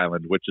party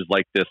island, which is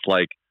like this,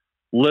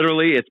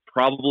 literally, it's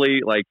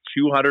probably like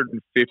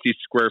 250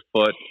 square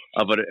foot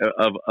of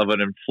an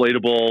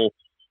inflatable,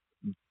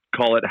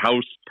 call it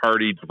house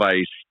party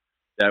device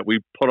that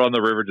we put on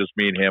the river, just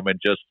me and him, and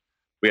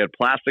we had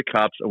plastic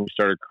cups and we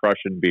started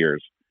crushing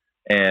beers.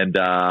 And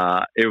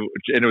it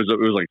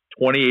was like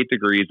 28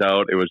 degrees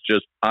out. It was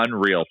just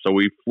unreal. So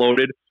we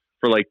floated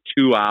for like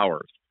 2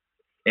 hours.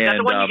 And that's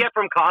the one you get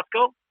from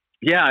Costco?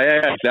 Yeah,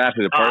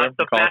 exactly. It's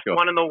the best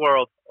one in the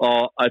world.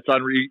 Oh, it's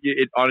unreal.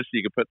 Honestly,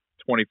 you could put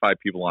 25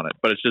 people on it,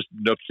 but it's just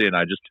Nupsy and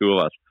I, just two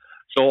of us.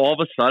 So all of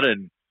a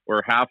sudden,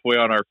 we're halfway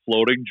on our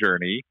floating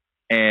journey,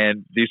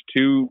 and these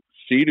two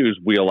Sea-Doos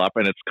wheel up,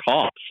 and it's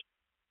cops.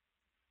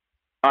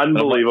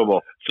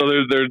 Unbelievable. So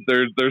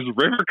there's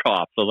river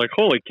cops. I was like,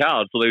 holy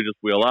cow! So they just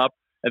wheel up,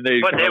 and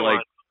they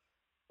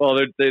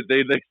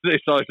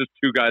saw just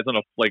two guys on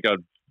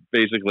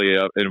basically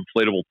an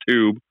inflatable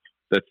tube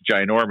that's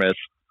ginormous.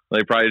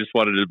 They probably just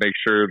wanted to make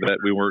sure that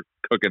we weren't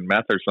cooking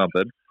meth or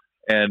something,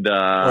 and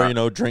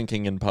or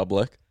drinking in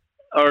public.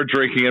 So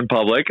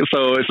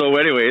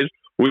anyways,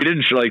 we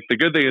didn't the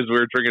good thing is we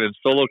were drinking in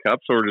solo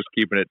cups, so we're just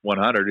keeping it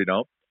 100,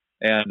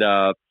 And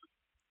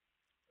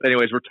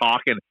anyways, we're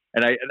talking,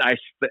 and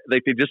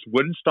they just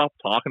wouldn't stop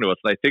talking to us.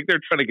 And I think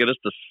they're trying to get us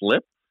to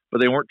slip, but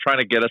they weren't trying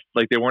to get us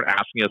they weren't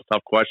asking us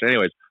tough questions.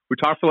 Anyways, we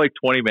talked for like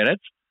 20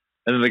 minutes,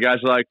 and then the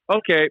guys were like,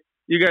 "Okay,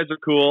 you guys are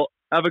cool.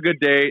 Have a good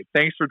day.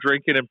 Thanks for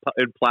drinking in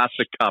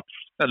plastic cups."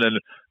 And then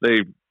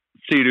they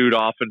Sea-Dooed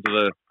off into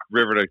the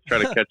river to try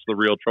to catch the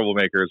real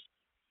troublemakers.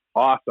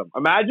 Awesome.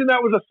 Imagine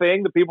that was a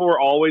thing that people were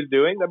always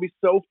doing. That'd be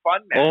so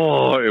fun, man.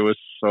 Oh, it was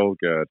so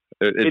good.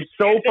 It's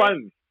so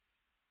fun.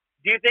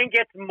 Do you think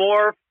it's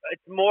more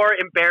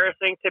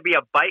embarrassing to be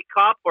a bike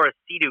cop or a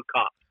Sea-Doo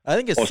cop? I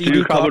think a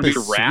Sea-Doo cop would be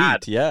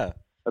rad. Sweet, yeah.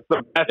 That's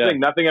the best thing.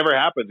 Nothing ever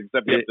happens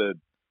except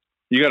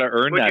you got to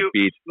earn that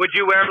beat. Would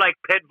you wear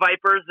pit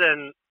vipers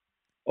and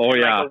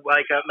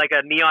like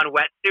a neon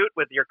wetsuit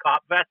with your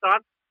cop vest on?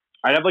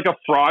 I'd have a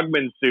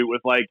frogman suit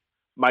with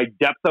my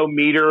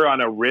depthometer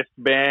on a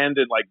wristband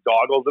and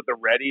goggles at the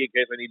ready in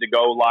case I need to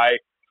go lie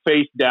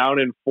face down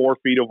in 4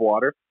 feet of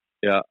water.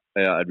 Yeah.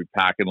 I'd be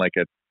packing not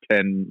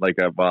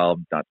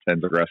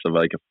 10's aggressive,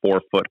 a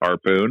 4-foot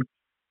harpoon.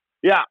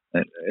 Yeah.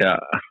 Yeah.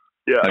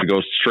 I'd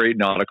go straight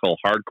nautical,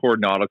 hardcore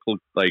nautical,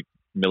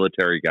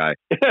 military guy.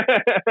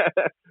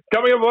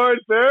 Coming aboard,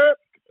 sir.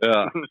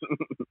 Yeah.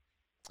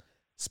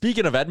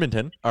 Speaking of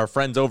Edmonton, our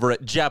friends over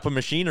at Japa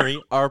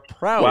Machinery are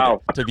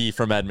proud to be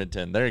from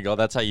Edmonton. There you go.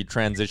 That's how you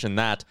transition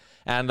that.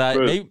 And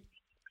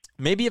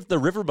maybe if the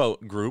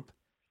Riverboat Group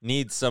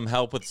needs some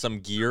help with some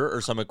gear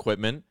or some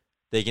equipment,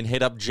 they can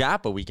hit up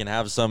Japa. We can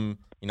have some,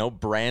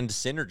 brand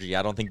synergy.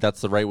 I don't think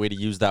that's the right way to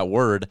use that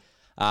word.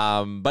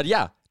 But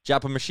yeah,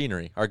 Japa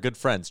Machinery, our good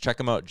friends. Check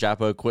them out,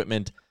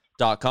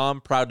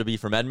 japaequipment.com. Proud to be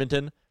from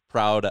Edmonton.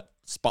 Proud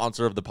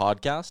sponsor of the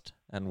podcast.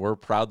 And we're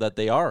proud that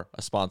they are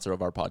a sponsor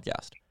of our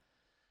podcast.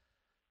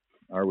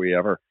 Are we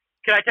ever?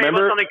 Can I tell you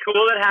about something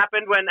cool that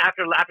happened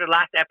after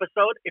last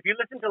episode? If you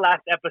listen to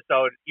last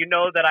episode, you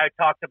know that I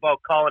talked about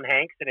Colin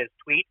Hanks and his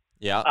tweet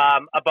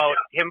about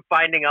him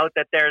finding out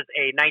that there's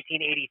a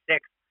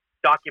 1986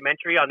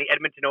 documentary on the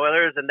Edmonton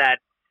Oilers and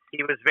that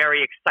he was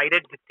very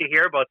excited to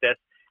hear about this.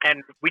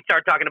 And we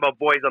started talking about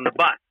Boys on the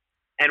Bus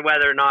and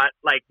whether or not,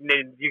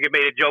 you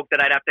made a joke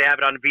that I'd have to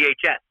have it on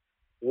VHS.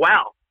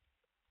 Well,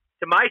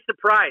 to my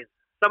surprise,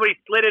 somebody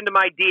slid into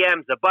my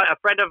DMs, a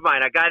friend of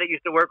mine, a guy that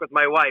used to work with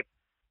my wife,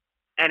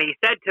 and he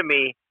said to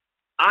me,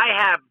 I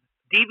have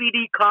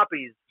DVD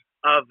copies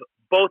of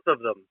both of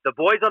them, The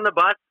Boys on the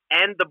Bus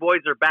and The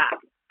Boys Are Back.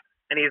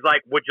 And he's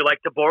like, would you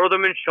like to borrow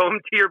them and show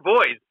them to your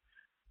boys?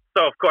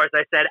 So, of course,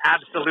 I said,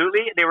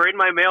 absolutely. They were in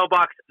my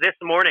mailbox this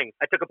morning.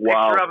 I took a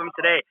picture of them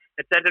today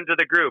and sent them to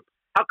the group.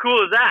 How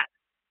cool is that?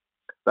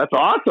 That's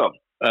awesome.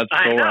 That's so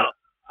I know.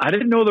 I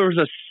didn't know there was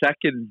a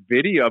second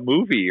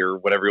movie or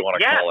whatever you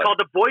want to call it. Yeah, it's called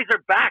The Boys Are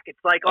Back. It's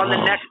on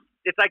the next.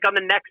 It's on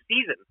the next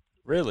season.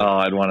 Really? Oh,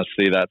 I'd want to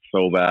see that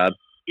so bad.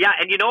 Yeah,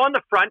 and on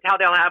the front how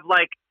they'll have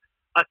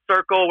a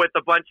circle with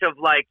a bunch of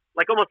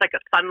almost like a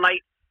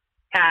sunlight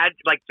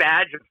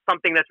badge of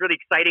something that's really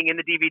exciting in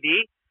the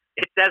DVD.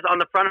 It says on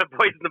the front of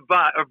Boys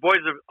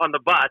on the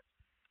Bus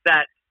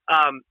that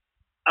a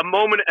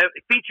moment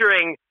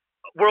featuring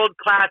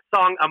world-class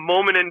song "A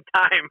Moment in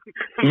Time."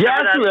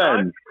 Yes,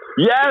 man.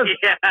 Yes.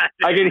 Yeah.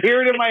 I can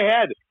hear it in my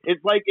head.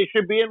 It's like it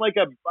should be in like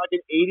a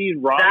fucking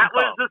 80s rom-com. That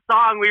was the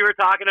song we were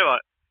talking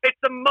about.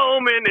 It's a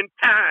moment in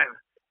time.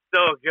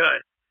 So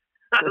good.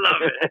 I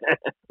love it.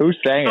 Who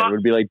sang it? Would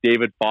it be like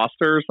David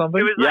Foster or something?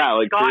 It was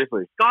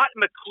seriously. Scott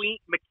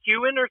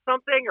McEwen or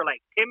something, or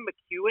like Tim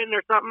McEwen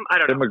or something. I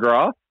don't know. Tim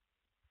McGraw?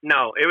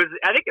 No, it was.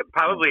 I think it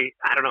probably.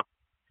 I don't know.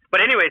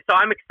 But anyway, so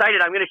I'm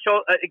excited. I'm going to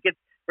show.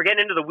 We're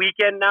getting into the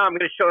weekend now. I'm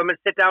going to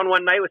sit down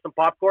one night with some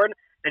popcorn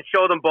and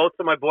show them both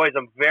to my boys.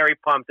 I'm very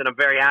pumped and I'm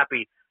very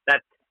happy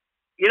that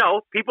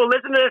people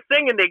listen to this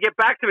thing and they get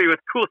back to me with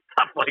cool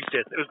stuff like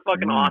this. It was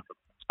fucking awesome.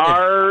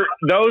 Are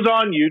those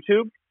on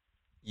YouTube?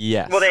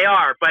 Yes. Well, they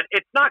are, but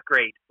it's not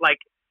great. Like,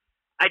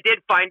 I did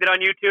find it on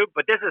YouTube,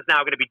 but this is now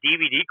going to be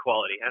DVD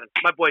quality, and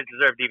my boys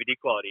deserve DVD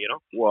quality,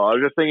 Well, I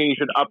was just thinking you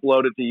should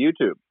upload it to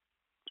YouTube.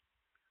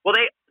 Well,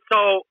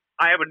 so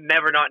I would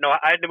never not know.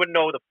 I wouldn't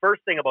know the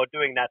first thing about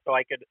doing that, so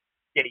I could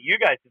get you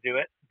guys to do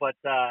it. But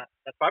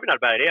that's probably not a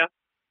bad idea.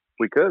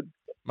 We could.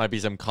 Might be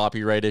some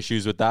copyright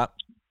issues with that.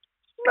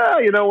 No,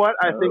 you know what?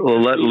 I think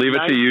leave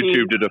it to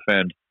YouTube to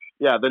defend.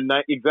 Yeah,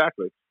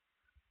 exactly.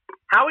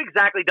 How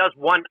exactly does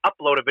one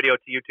upload a video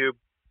to YouTube?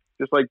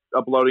 Just like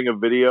uploading a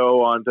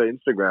video onto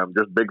Instagram,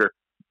 just bigger.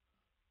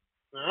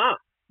 Ah.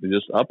 You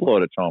just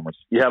upload it, Thomas.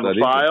 You have a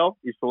file.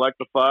 You select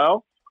the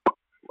file,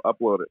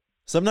 upload it.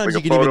 Sometimes you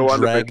can even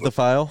drag the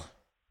file.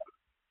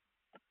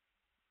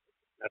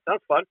 That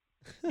sounds fun.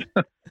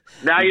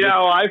 Now you know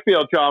how I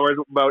feel, Chalmers,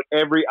 about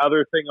every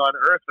other thing on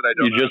earth that I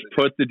don't. You just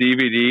put the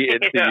DVD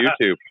into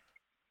YouTube.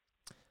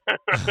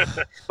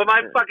 But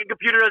my fucking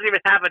computer doesn't even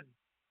have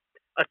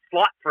a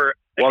slot for.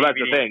 Well, that's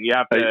the thing. You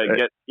have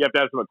to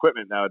have some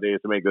equipment nowadays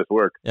to make this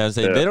work. Yeah, I was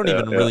saying, they don't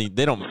even really.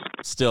 They don't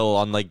still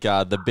on like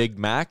the Big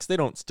Macs. They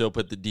don't still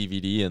put the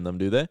DVD in them,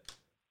 do they?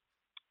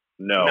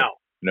 No.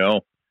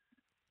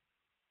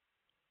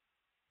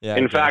 Yeah.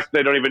 In fact,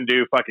 they don't even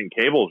do fucking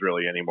cables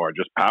really anymore.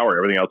 Just power.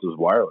 Everything else is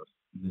wireless.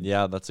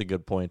 Yeah, that's a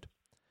good point.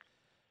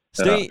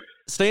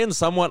 Staying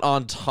somewhat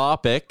on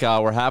topic,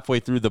 we're halfway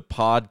through the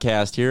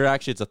podcast here.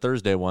 Actually, it's a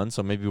Thursday one,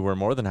 so maybe we're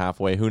more than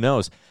halfway. Who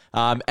knows?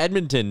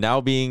 Edmonton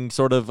now being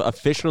sort of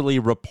officially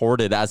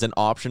reported as an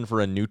option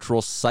for a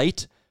neutral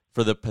site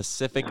for the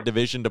Pacific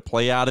Division to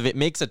play out of. It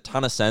makes a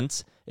ton of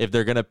sense if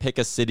they're going to pick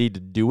a city to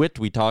do it.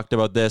 We talked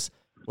about this.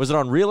 Was it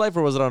on Real Life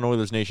or was it on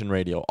Oilers Nation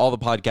Radio? All the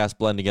podcasts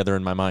blend together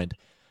in my mind.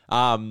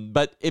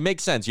 But it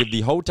makes sense. You have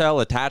the hotel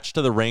attached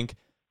to the rink.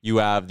 You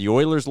have the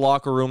Oilers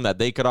locker room that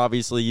they could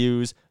obviously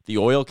use. The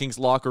Oil Kings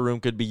locker room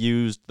could be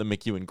used. The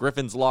McEwen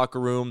Griffins locker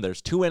room.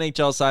 There's 2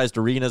 NHL-sized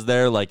arenas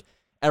there. Like,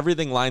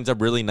 everything lines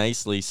up really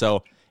nicely.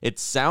 So it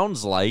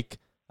sounds like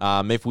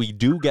if we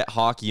do get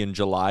hockey in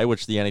July,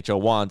 which the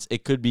NHL wants,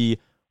 it could be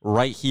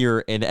right here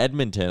in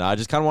Edmonton. I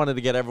just kind of wanted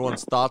to get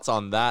everyone's thoughts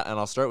on that. And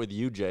I'll start with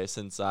you, Jay,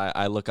 since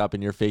I look up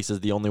in your face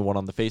as the only one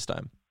on the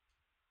FaceTime.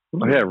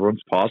 Oh, yeah,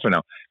 everyone's paused right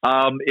now.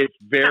 It's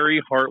very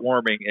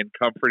heartwarming and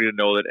comforting to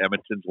know that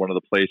Edmonton's one of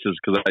the places,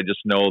 because I just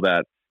know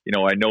that,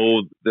 I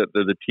know that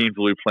the teams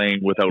will be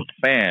playing without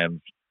fans,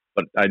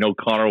 but I know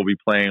Connor will be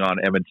playing on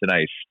Edmonton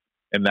ice.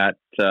 And that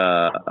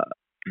as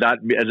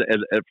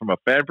from a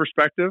fan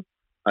perspective,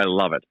 I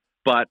love it.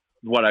 But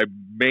what I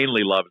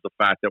mainly love is the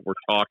fact that we're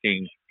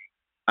talking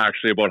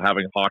actually about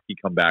having hockey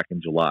come back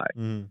in July,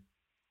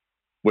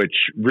 which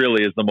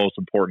really is the most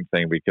important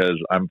thing,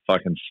 because I'm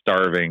fucking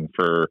starving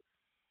for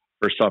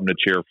something to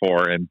cheer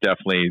for, and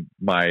definitely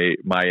my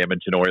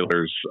Edmonton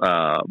Oilers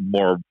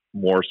more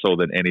so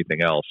than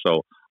anything else.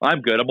 So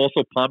I'm good. I'm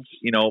also pumped.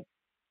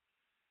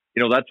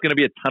 That's going to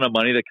be a ton of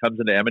money that comes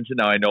into Edmonton.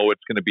 Now I know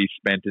it's going to be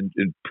spent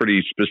in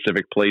pretty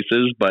specific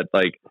places, but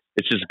like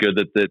it's just good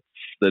that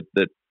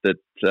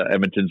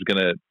Edmonton's going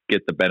to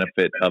get the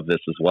benefit of this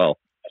as well,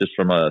 just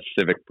from a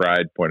civic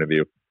pride point of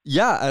view.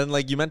 Yeah, and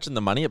like you mentioned,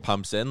 the money it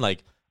pumps in.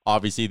 Like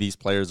obviously these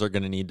players are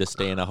going to need to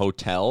stay in a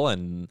hotel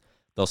and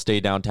they'll stay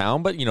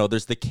downtown, but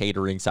there's the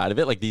catering side of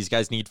it. Like these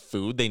guys need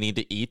food, they need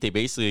to eat. They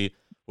basically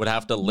would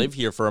have to live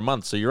here for a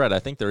month. So you're right. I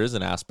think there is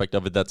an aspect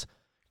of it that's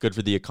good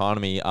for the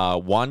economy.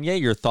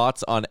 Wanye, your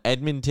thoughts on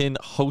Edmonton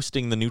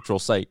hosting the neutral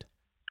site?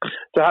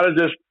 So how does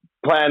this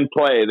plan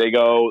play? They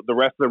go the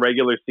rest of the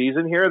regular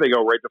season here? They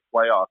go right to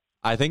playoffs?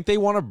 I think they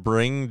want to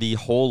bring the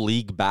whole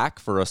league back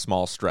for a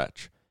small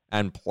stretch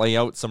and play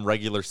out some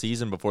regular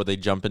season before they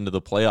jump into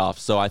the playoffs.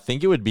 So I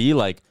think it would be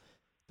like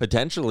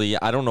potentially,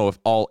 I don't know if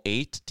all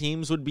 8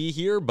 teams would be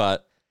here,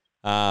 but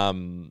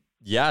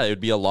it would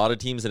be a lot of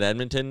teams in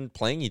Edmonton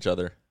playing each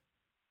other.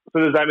 So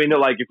does that mean that,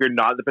 like, if you're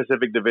not in the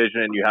Pacific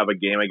Division and you have a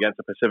game against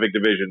a Pacific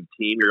Division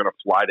team, you're going to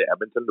fly to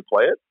Edmonton to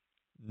play it?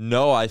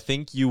 No, I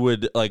think you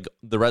would, like,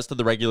 the rest of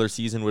the regular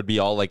season would be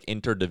all, like,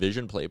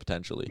 inter-division play,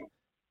 potentially.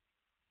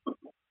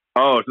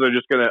 Oh, so they're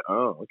just going to...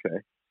 Oh, okay.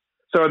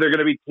 So are there going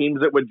to be teams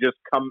that would just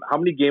come... How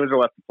many games are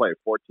left to play?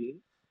 14?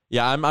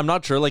 Yeah, I'm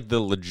not sure like the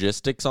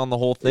logistics on the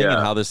whole thing and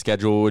how the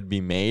schedule would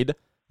be made.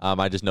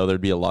 I just know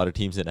there'd be a lot of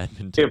teams in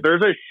Edmonton. If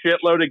there's a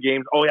shitload of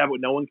games, but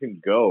no one can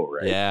go,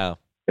 right? Yeah.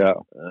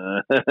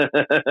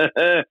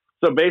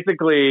 So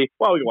basically, we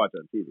can watch it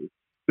on TV.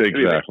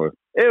 Exactly.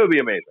 It would be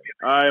amazing.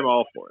 I'm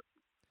all for it.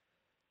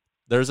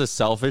 There's a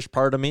selfish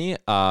part of me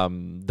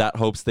that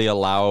hopes they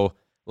allow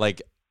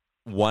like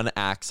one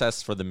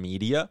access for the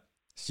media,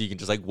 so you can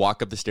just like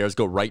walk up the stairs,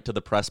 go right to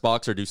the press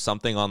box, or do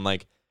something on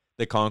like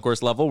the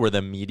concourse level where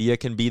the media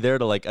can be there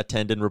to like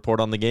attend and report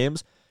on the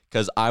games.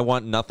 Because I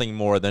want nothing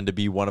more than to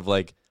be one of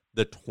like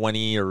the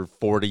 20 or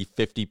 40,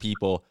 50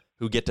 people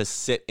who get to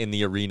sit in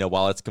the arena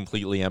while it's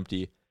completely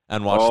empty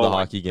and watch the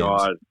hockey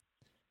games.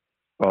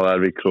 Oh,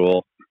 that'd be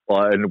cool.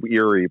 Well, and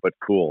eerie, but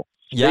cool.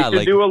 Yeah, they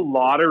should do a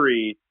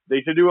lottery.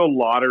 They should do a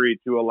lottery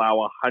to allow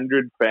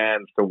 100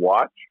 fans to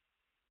watch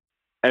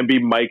and be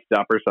mic'd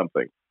up or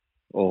something.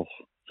 Oh,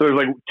 so there's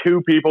like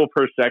 2 people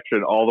per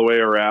section all the way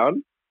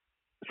around.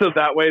 So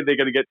that way they're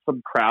going to get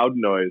some crowd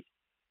noise.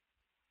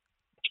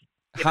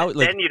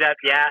 Then you'd have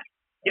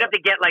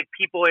to get like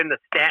people in the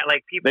stand,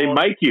 like people. They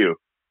mic you.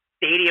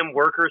 Stadium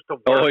workers to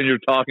work. Oh, and you're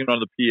talking on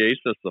the PA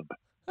system.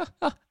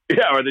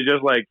 Yeah, or they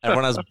just like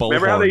everyone has bullhorns.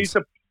 Remember how they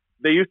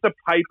used to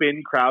pipe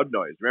in crowd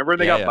noise? Remember when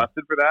they got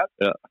busted for that?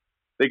 Yeah,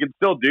 they can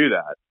still do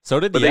that. So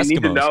did the Eskimos. They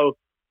need to know.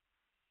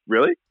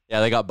 Really? Yeah,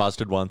 they got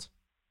busted once.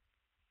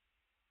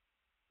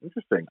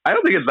 Interesting. I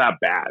don't think it's that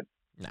bad.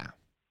 Nah.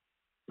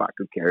 Fuck,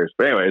 who cares?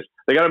 But anyways,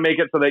 they got to make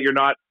it so that you're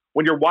not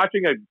when you're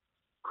watching a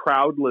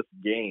crowdless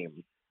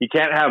game, you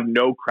can't have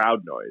no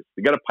crowd noise.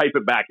 You got to pipe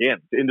it back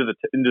into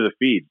the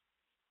feed.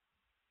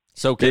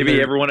 So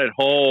maybe everyone at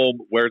home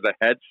wears a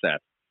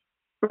headset,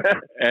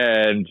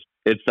 and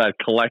it's that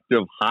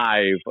collective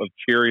hive of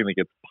cheering that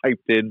gets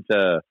piped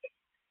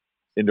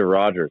into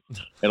Rogers,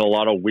 and a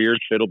lot of weird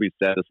shit will be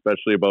said,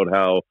 especially about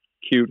how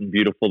cute and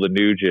beautiful the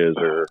Nuge is,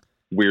 or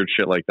weird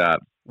shit like that.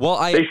 Well,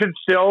 they should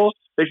still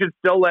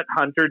let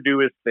Hunter do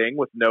his thing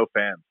with no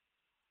fans.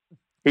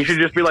 He should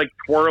just be like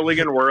twirling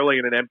and whirling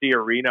in an empty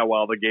arena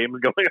while the game is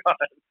going on.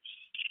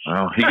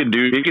 Oh, he can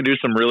do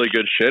some really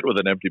good shit with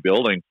an empty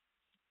building.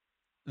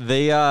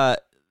 They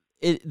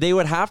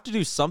would have to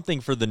do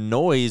something for the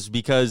noise,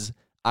 because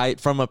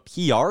from a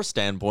PR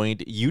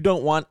standpoint, you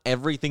don't want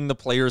everything the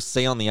players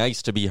say on the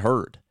ice to be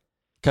heard,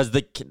 because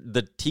the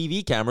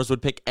TV cameras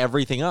would pick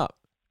everything up.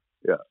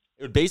 Yeah,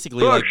 it would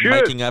basically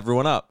miking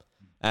everyone up.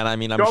 And I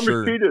mean,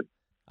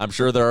 I'm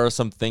sure there are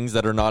some things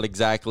that are not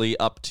exactly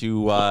up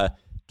to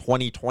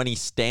 2020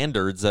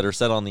 standards that are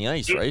set on the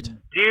ice, right?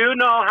 Do you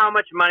know how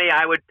much money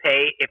I would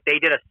pay if they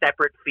did a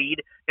separate feed?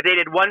 If they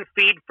did one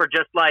feed for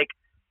just like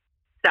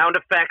sound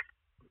effects,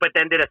 but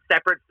then did a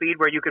separate feed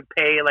where you could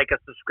pay like a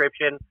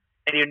subscription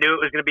and you knew it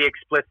was going to be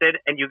explicit,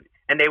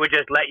 and they would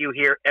just let you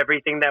hear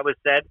everything that was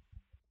said?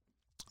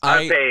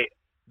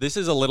 This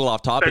is a little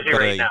off topic, but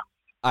right now.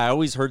 I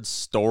always heard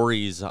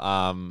stories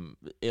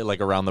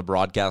like around the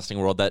broadcasting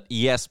world that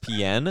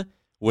ESPN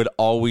would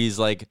always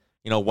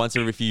once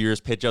every few years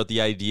pitch out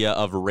the idea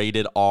of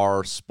rated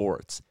R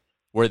sports,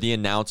 where the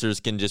announcers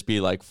can just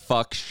be like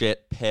fuck,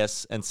 shit,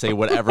 piss, and say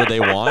whatever they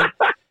want.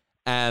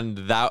 And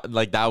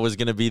that was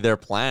going to be their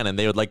plan, and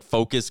they would like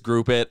focus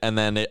group it, and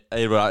then it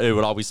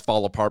would always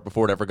fall apart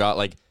before it ever got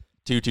like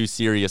too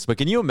serious. But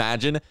can you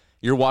imagine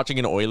you're watching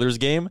an Oilers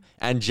game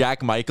and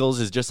Jack Michaels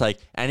is just like,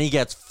 and he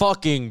gets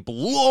fucking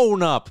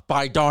blown up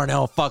by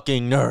Darnell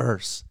fucking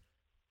Nurse?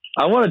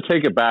 I want to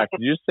take it back.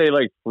 Did you say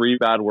like 3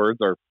 bad words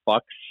are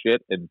fuck,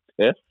 shit, and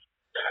piss?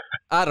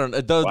 I don't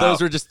know.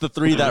 Those are just the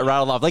 3 that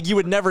rattled off. Like you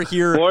would never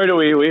hear. Boy, do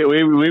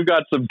we've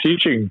got some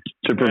teaching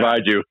to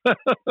provide you.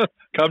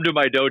 Come to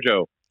my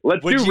dojo.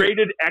 Let's do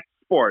rated X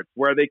sports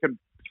where they can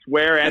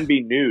swear and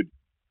be nude.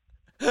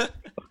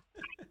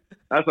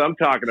 That's what I'm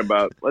talking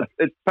about.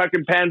 It's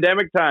fucking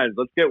pandemic times.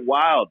 Let's get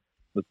wild.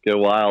 Let's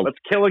kill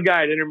a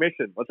guy at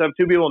intermission. Let's have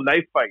 2 people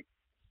knife fight.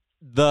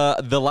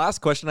 The last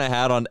question I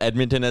had on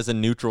Edmonton as a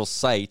neutral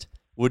site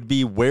would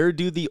be, where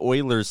do the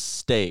Oilers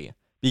stay?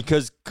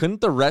 Because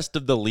couldn't the rest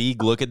of the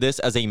league look at this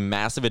as a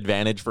massive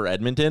advantage for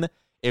Edmonton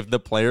if the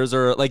players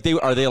are like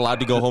are they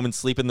allowed to go home and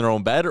sleep in their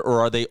own bed,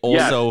 or are they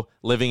also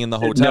living in the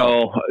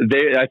hotel? No,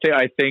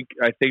 I think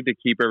to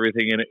keep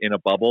everything in a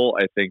bubble,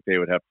 I think they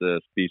would have to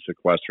be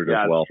sequestered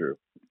as well. That's true.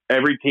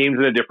 Every team's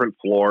in a different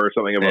floor or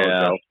something of a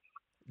hotel.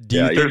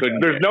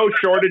 There's no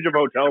shortage of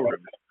hotel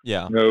rooms.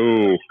 Yeah.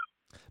 No.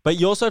 But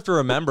you also have to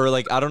remember,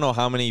 like, I don't know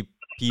how many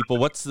people.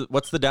 What's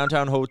the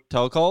downtown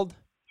hotel called?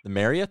 The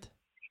Marriott.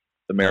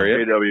 The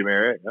Marriott. JW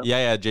Marriott.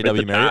 Yeah,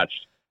 JW Marriott.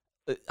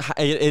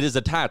 It is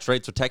attached,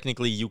 right? So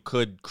technically, you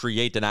could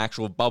create an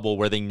actual bubble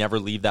where they never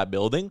leave that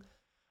building.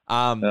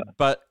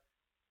 But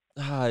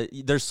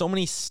there's so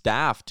many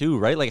staff too,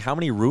 right? Like, how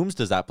many rooms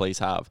does that place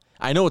have?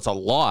 I know it's a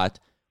lot,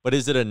 but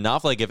is it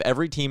enough? Like, if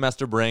every team has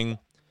to bring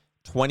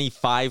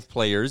 25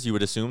 players, you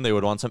would assume they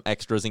would want some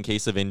extras in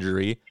case of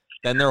injury.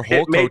 Then their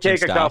whole coaching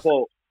staff.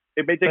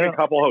 It may take a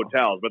couple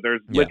hotels, but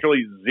there's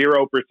literally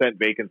 0%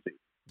 vacancy.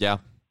 Yeah,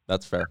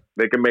 that's fair.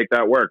 They can make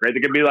that work, right? They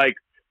can be like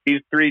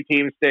these 3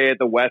 teams stay at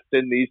the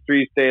Westin, these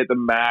 3 stay at the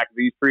Mac,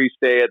 these 3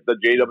 stay at the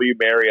JW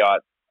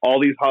Marriott. All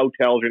these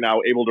hotels are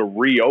now able to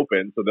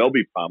reopen, so they'll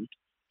be pumped.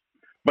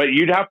 But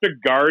you'd have to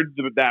guard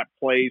that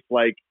place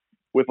like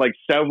with like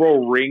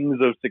several rings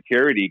of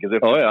security, because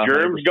if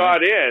germs 100%.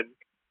 Got in,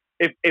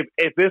 if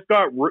this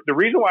got the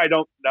reason why I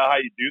don't know how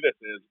you do this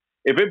is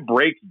if it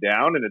breaks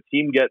down and a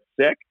team gets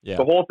sick,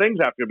 the whole thing's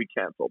have to be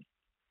canceled.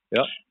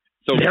 Yeah.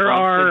 So there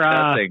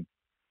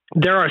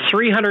are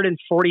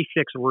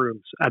 346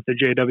 rooms at the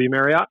JW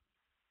Marriott.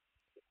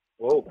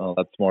 Whoa, well,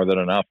 that's more than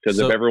enough, because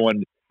if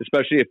everyone,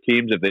 especially if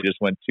they just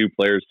went 2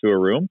 players to a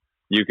room,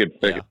 you could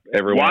fit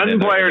everyone. 1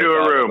 player to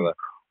a room.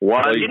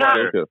 One. Do you know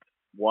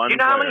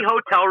how many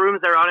hotel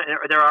rooms there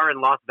are in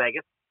Las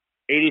Vegas?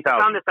 80,000. I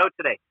found this out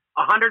today.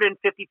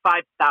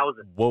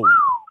 155,000. Whoa.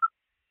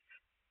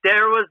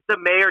 There was the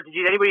mayor.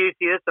 Did anybody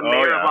see this? The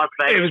mayor of Las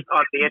Vegas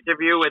on the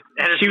interview with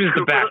Anderson She was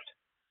Cooper. the best.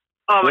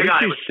 Oh my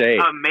God! What did she say?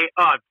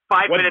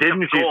 5 minutes of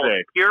gold,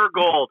 pure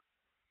gold.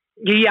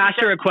 He asked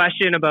her a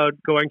question about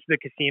going to the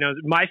casinos.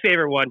 My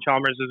favorite one,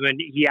 Chalmers, was when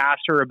he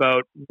asked her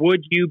about,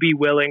 would you be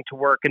willing to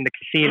work in the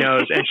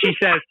casinos? And she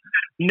says,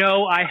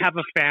 no, I have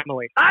a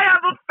family. I have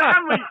a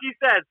family, she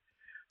says.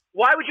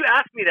 Why would you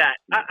ask me that?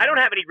 I don't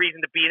have any reason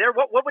to be there.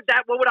 What would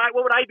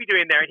I be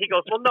doing there? And he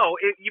goes, well, no,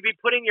 you'd be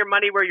putting your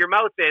money where your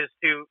mouth is,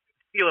 to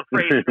steal a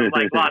phrase from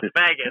like Las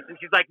Vegas. And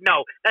she's like,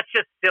 no, that's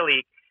just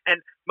silly.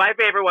 And my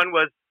favorite one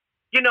was,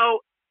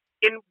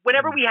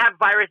 whenever we have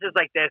viruses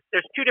like this,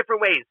 there's 2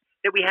 different ways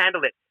that we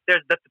handle it.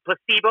 There's the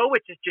placebo,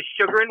 which is just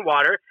sugar and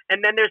water,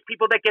 and then there's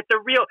people that get the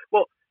real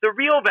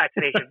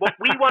vaccination. Well,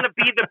 we want to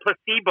be the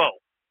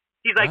placebo.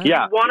 He's like, you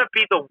want to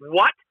be the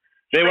what?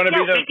 They want to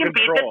be the we can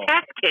control. be the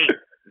test case.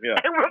 Yeah.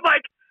 And we're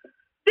like,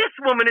 this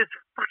woman is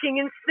fucking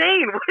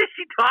insane. What is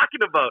she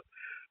talking about?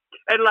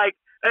 And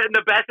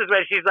the best is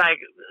when she's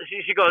like,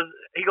 he goes,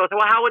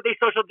 well, how would they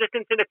social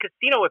distance in a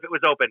casino if it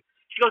was open?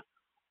 She goes,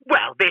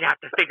 well, they'd have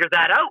to figure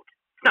that out.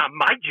 It's not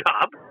my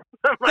job.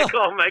 I'm like,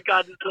 oh my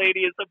God, this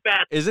lady is the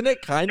best. Isn't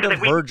it kind of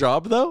her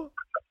job though?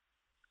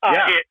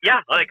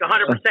 Yeah, like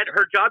 100%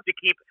 her job to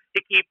keep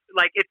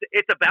like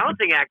it's a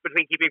balancing act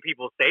between keeping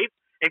people safe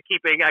and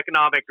keeping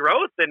economic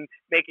growth and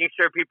making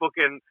sure people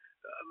can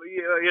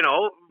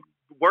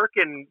work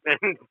and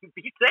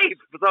be safe.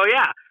 So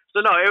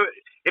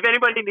if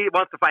anybody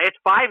wants to fight, it's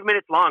 5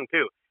 minutes long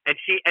too. And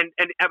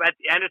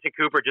Anderson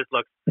Cooper just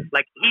looks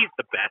like he's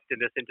the best in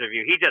this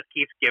interview. He just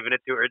keeps giving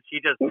it to her.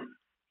 She just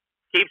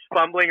keeps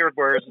fumbling her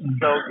words.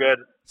 So good.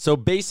 So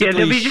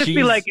basically,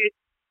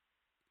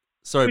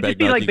 Sorry, Beg,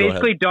 like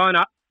basically Don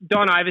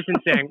Iverson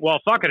saying, well,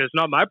 fuck it, it's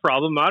not my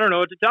problem. I don't know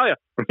what to tell you.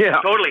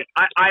 Yeah, totally.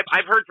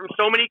 I've heard from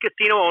so many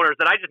casino owners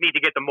that I just need to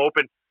get them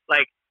open.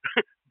 Like,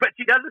 but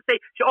she doesn't say.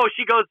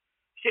 He goes,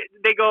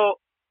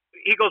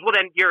 well,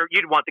 then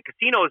you'd want the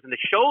casinos and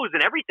the shows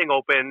and everything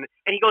open.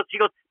 And she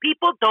goes,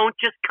 people don't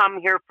just come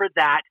here for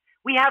that.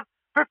 We have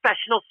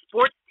professional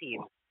sports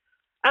teams.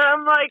 And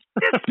I'm like,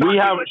 we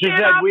have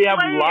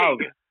love.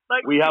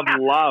 Like, we have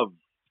love.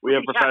 We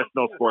have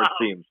professional sports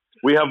teams.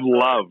 We have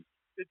love.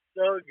 It's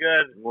so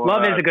good.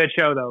 Love is a good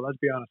show, though. Let's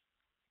be honest.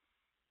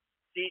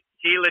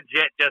 She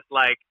legit just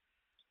like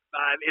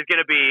is going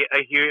to be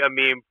a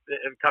meme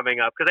coming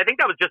up, because I think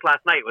that was just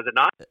last night, was it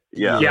not?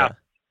 Yeah.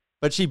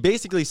 But she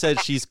basically said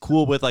she's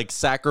cool with like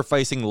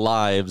sacrificing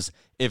lives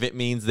if it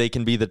means they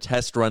can be the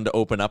test run to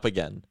open up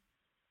again.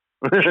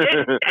 She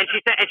did.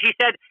 And she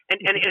said,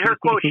 in her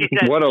quote, she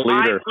said, "What a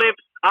leader!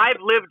 I've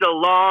lived a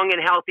long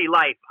and healthy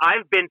life.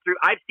 I've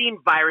seen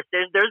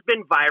viruses. There's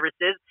been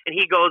viruses." And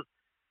he goes,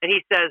 and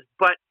he says,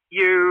 "But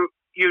you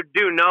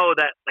do know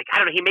that, like, I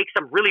don't know." He makes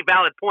some really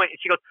valid point, and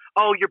she goes,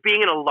 "Oh, you're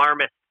being an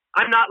alarmist.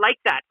 I'm not like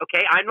that.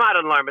 Okay, I'm not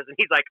an alarmist." And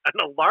he's like, "An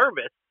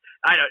alarmist?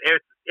 I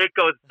don't." It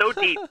goes so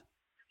deep.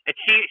 And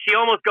she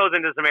almost goes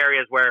into some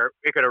areas where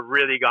it could have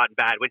really gotten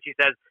bad when she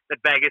says that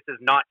Vegas is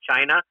not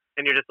China,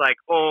 and you're just like,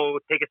 oh,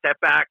 take a step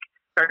back,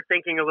 start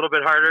thinking a little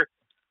bit harder.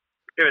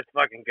 It was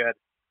fucking good.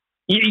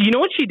 You know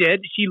what she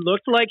did? She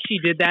looked like she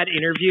did that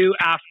interview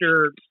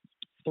after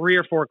 3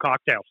 or 4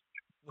 cocktails.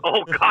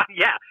 Oh, God,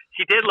 yeah.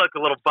 She did look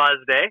a little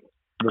buzzed, eh?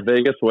 The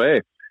Vegas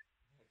way.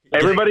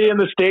 Everybody in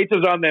the States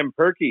is on them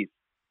Perkies.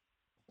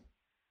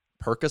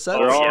 Percocets?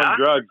 They're all on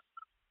drugs.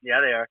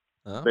 Yeah, they are.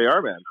 Oh. They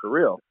are, man, for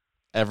real.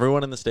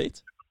 Everyone in the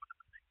States?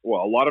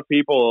 Well, a lot of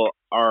people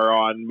are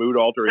on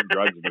mood-altering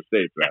drugs in the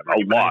States, man.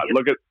 A lot.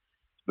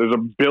 There's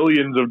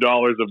billions of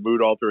dollars of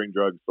mood-altering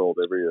drugs sold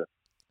every year.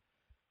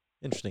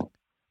 Interesting.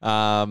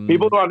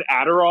 People on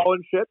Adderall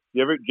and shit.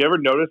 You ever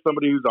notice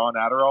somebody who's on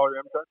Adderall or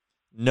MTech?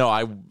 No,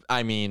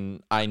 I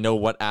mean, I know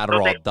what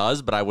Adderall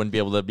does, but I wouldn't be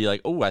able to be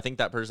like, oh, I think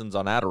that person's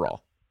on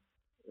Adderall.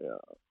 Yeah.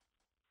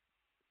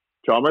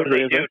 Chalmers, what do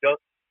they do?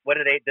 What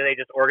do they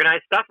just organize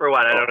stuff or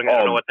what? I don't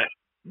know what that.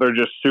 They're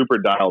just super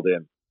dialed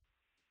in,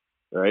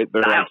 right?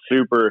 They're like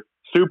super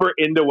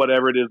into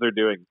whatever it is they're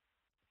doing.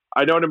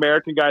 I know an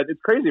American guy. It's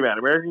crazy, man.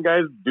 American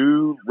guys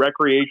do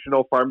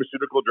recreational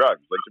pharmaceutical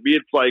drugs. Like, to me,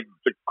 it's like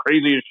the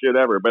craziest shit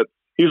ever. But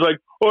He's like,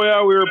 oh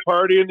yeah, we were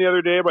partying the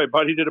other day. My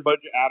buddy did a bunch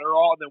of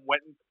Adderall and then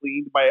went and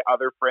cleaned my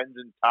other friend's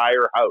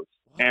entire house.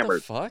 What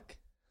the fuck?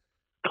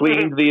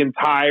 Cleaned the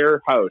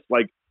entire house,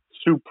 like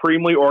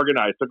supremely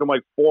organized. Took him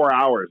like 4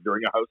 hours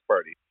during a house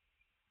party.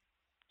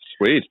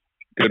 Sweet.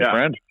 Good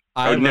friend.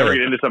 I would never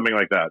get into something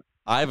like that.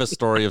 I have a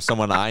story of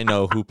someone I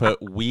know who put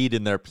weed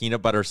in their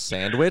peanut butter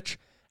sandwich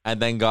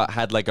and then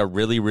had like a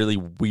really, really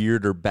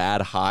weird or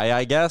bad high,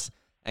 I guess,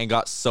 and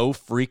got so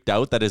freaked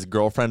out that his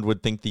girlfriend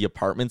would think the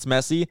apartment's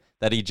messy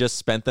that he just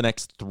spent the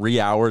next 3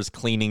 hours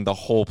cleaning the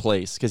whole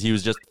place because he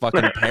was just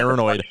fucking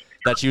paranoid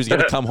that she was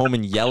going to come home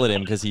and yell at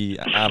him because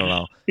I don't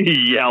know.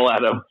 Yell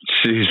at him.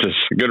 Jesus.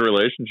 Good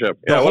relationship.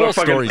 The what whole a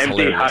fucking story's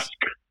empty hilarious. husk.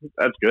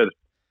 That's good.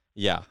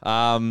 Yeah.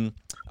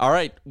 All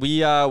right. We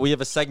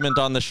have a segment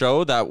on the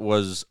show that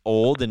was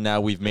old and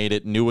now we've made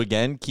it new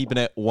again, keeping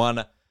it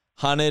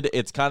 100.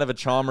 It's kind of a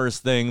Chalmers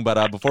thing,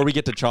 but before we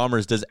get to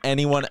Chalmers, does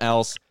anyone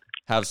else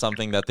have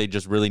something that they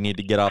just really need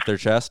to get off their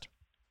chest?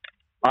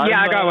 I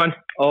got one.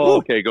 Oh,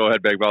 okay. Go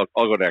ahead, Big Mouth.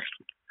 I'll go next.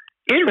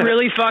 It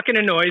really fucking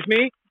annoys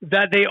me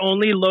that they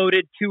only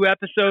loaded 2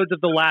 episodes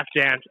of The Last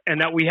Dance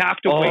and that we have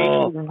to wait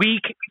a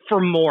week for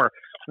more.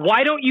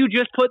 Why don't you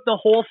just put the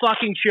whole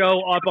fucking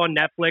show up on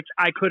Netflix?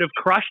 I could have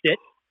crushed it.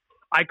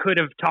 I could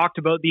have talked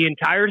about the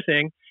entire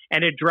thing,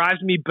 and it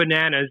drives me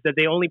bananas that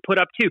they only put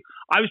up 2.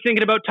 I was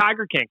thinking about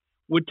Tiger King.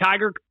 Would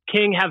Tiger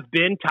King have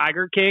been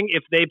Tiger King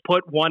if they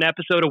put 1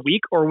 episode a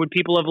week, or would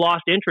people have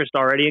lost interest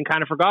already and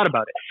kind of forgot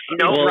about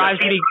it? No, it drives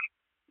me.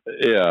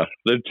 Yeah,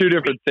 they're two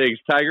different things.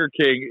 Tiger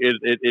King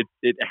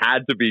it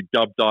had to be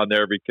dumped on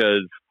there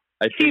because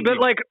I think. But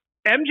like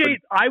MJ,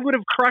 I would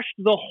have crushed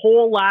the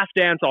whole Last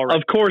Dance already.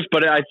 Of course,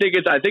 but I think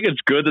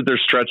it's good that they're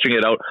stretching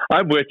it out.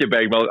 I'm with you,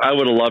 Bag Milk. I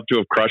would have loved to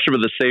have crushed it,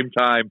 but at the same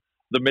time,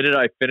 the minute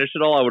I finished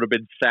it all, I would have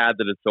been sad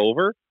that it's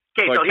over.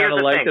 Okay, so I kind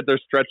of like that they're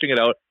stretching it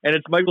out, and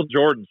it's Michael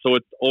Jordan, so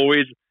it's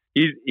always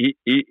he's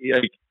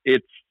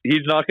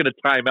not going to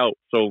time out,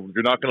 so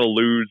you're not going to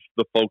lose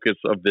the focus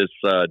of this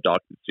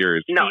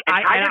docu-series. No,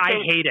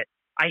 I hate it.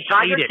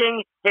 Tiger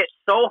King hit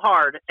so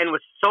hard and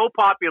was so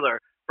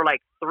popular for like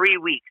 3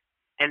 weeks,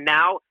 and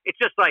now it's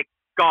just like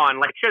gone.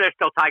 Like, sure, there's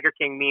still Tiger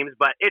King memes,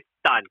 but it's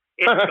done.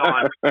 It's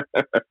gone.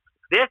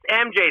 This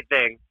MJ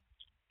thing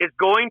is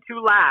going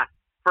to last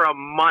for a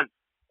month,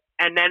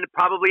 and then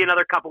probably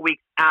another couple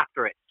weeks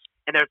after it.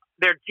 And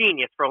they're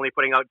genius for only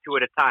putting out 2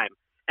 at a time.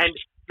 And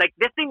like,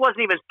 this thing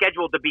wasn't even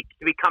scheduled to be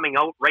coming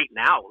out right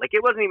now. Like,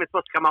 it wasn't even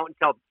supposed to come out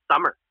until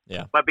summer.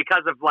 Yeah. But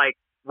because of like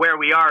where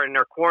we are in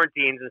our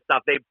quarantines and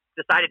stuff, they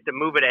decided to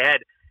move it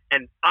ahead.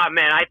 And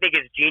man, I think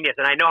it's genius.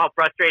 And I know how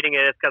frustrating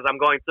it is because I'm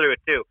going through it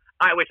too.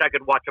 I wish I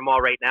could watch them all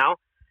right now,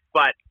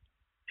 but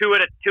 2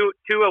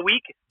 a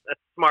week,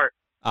 that's smart.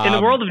 In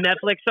the world of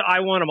Netflix, I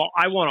want them all.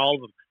 I want all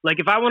of them. Like,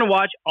 if I want to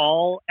watch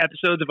all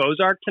episodes of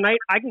Ozark tonight,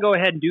 I can go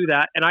ahead and do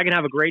that, and I can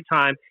have a great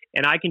time,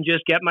 and I can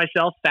just get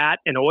myself fat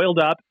and oiled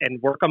up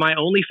and work on my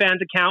OnlyFans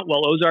account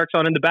while Ozark's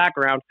on in the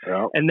background.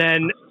 Yep. And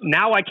then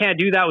now I can't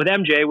do that with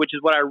MJ, which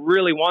is what I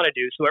really want to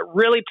do. So it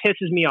really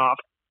pisses me off,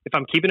 if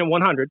I'm keeping it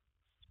 100,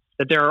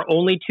 that there are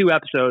only 2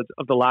 episodes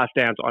of The Last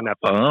Dance on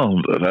Netflix.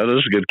 Oh, that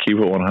is a good keep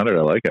it 100.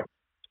 I like it.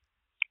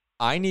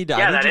 I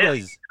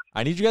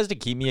need you guys to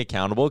keep me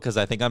accountable because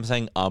I think I'm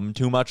saying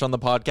too much on the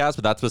podcast,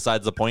 but that's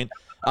besides the point.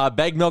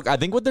 Bag Milk, I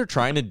think what they're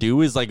trying to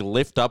do is like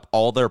lift up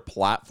all their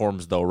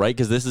platforms though, right?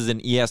 Because this is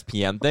an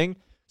ESPN thing.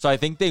 So I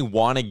think they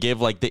want to give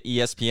like the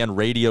ESPN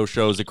radio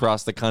shows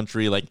across the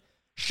country like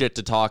shit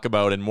to talk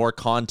about and more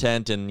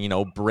content and, you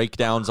know,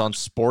 breakdowns on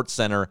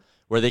SportsCenter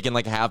where they can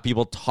like have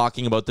people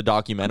talking about the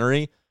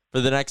documentary for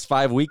the next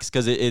 5 weeks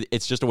because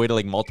it's just a way to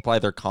like multiply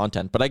their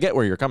content. But I get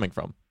where you're coming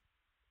from.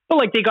 Well,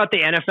 like they got the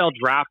NFL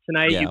draft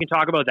tonight. Yeah. You can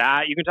talk about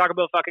that. You can talk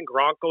about fucking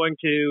Gronk going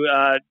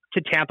to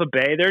Tampa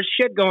Bay. There's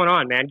shit going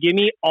on, man. Give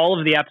me all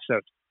of the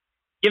episodes.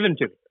 Give them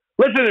to me.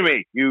 Listen to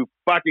me, you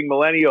fucking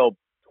millennial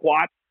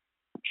twat.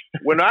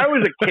 When I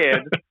was a kid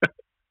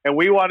and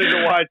we wanted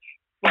to watch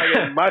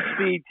fucking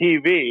must-see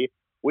TV,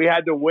 we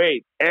had to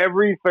wait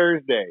every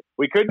Thursday.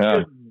 We couldn't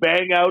just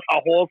bang out a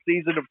whole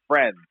season of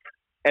Friends.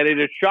 And it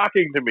is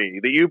shocking to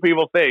me that you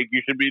people think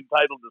you should be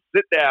entitled to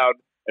sit down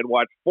and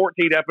watch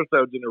 14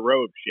 episodes in a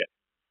row of shit.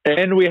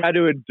 And we had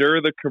to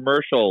endure the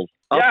commercials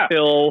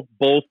uphill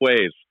both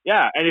ways.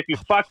 Yeah, and if you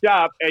fucked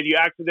up and you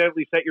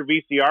accidentally set your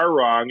VCR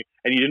wrong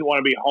and you didn't want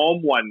to be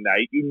home one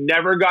night, you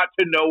never got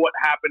to know what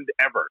happened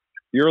ever.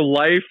 Your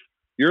life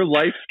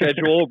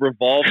schedule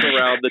revolved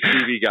around the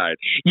TV guide.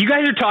 You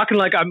guys are talking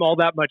like I'm all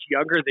that much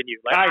younger than you.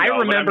 Like I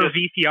remember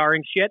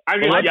VCRing shit. I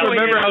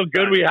remember how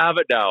good we have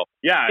it now.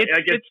 Yeah,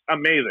 it's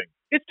amazing.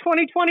 It's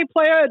 2020.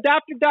 Play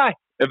adapt or die.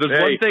 If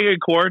there's one thing in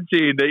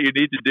quarantine that you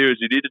need to do is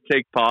you need to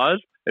take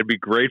pause and be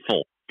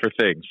grateful for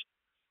things.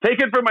 Take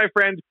it from my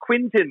friend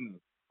Quentin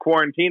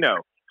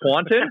Quarantino.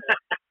 Quentin?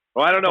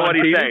 Well, I don't know what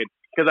he's saying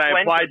because I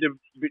applied to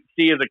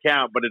see his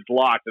account, but it's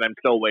locked and I'm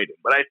still waiting.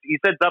 But he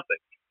said something.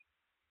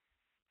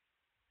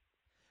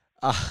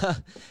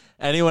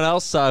 Anyone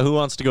else? Who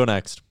wants to go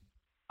next?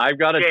 I've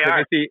got a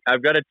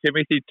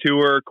Timothy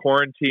Tour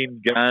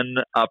quarantine gun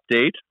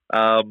update.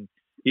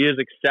 he has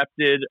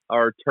accepted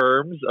our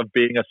terms of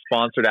being a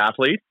sponsored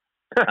athlete.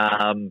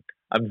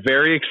 I'm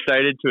very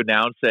excited to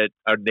announce that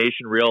our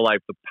Nation Real Life,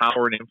 the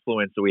power and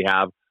influence that we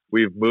have,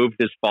 we've moved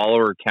his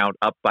follower count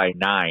up by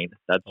 9.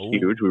 That's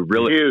huge. We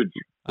really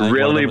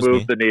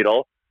moved the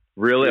needle.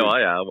 Really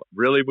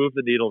moved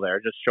the needle there,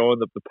 just showing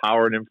the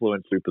power and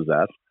influence we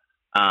possess.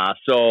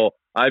 So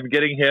I'm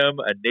getting him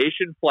a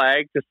Nation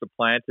flag to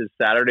supplant his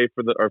Saturday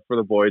for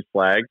the boys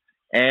flag,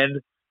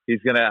 and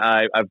he's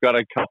gonna. I've got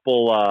a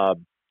couple a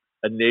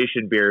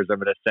Nation beers I'm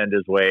gonna send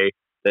his way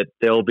that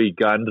they'll be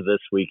gunned this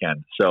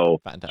weekend. So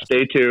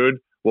Stay tuned.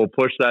 We'll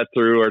push that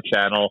through our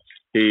channel.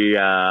 He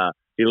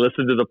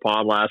listened to the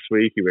pod last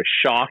week. He was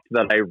shocked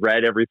that I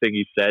read everything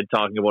he said,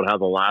 talking about how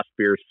the last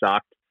beer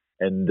sucked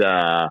and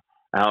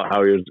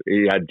how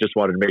he had just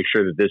wanted to make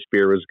sure that this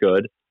beer was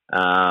good.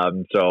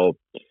 So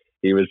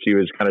he was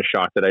kind of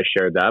shocked that I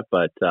shared that,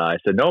 but I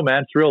said, no,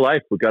 man, it's real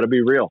life. We got to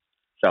be real.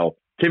 So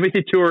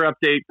Timothy Tour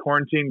update,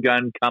 quarantine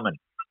gun coming.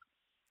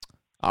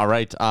 All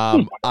right.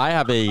 I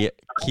have a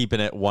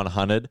keeping it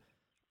 100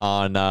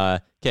 on.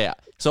 Okay,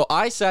 so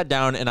I sat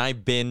down and I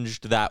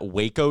binged that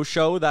Waco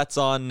show that's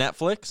on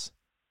Netflix.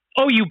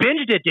 Oh, you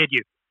binged it, did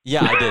you?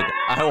 Yeah, I did.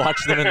 I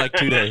watched them in like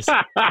 2 days.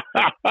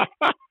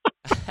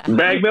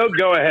 Bag milk,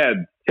 go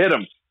ahead. Hit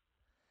him.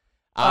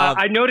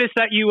 I noticed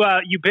that you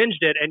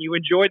binged it and you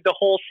enjoyed the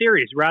whole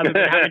series rather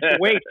than having to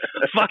wait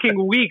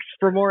fucking weeks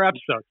for more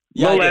episodes.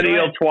 Yeah,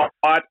 millennial twat.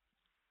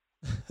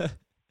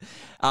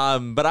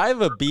 But I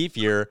have a beef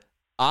here.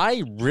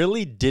 I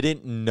really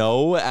didn't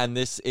know, and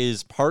this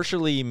is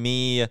partially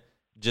me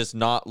just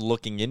not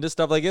looking into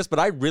stuff like this, but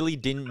I really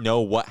didn't know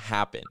what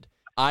happened.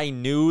 I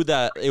knew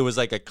that it was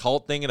like a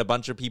cult thing and a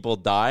bunch of people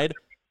died,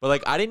 but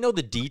like I didn't know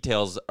the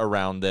details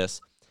around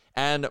this.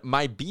 And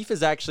my beef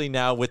is actually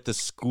now with the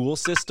school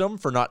system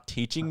for not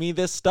teaching me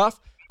this stuff.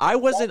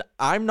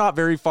 I'm not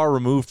very far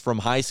removed from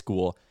high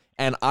school,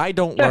 and I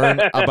did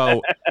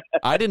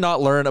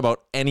not learn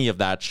about any of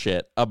that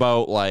shit,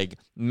 about like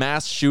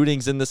mass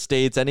shootings in the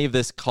States, any of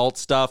this cult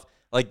stuff.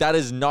 Like that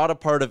is not a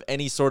part of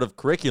any sort of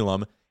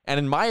curriculum. And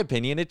in my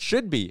opinion, it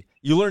should be.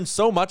 You learn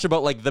so much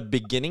about like the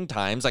beginning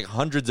times, like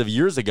hundreds of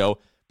years ago,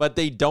 but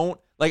they don't,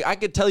 like I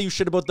could tell you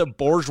shit about the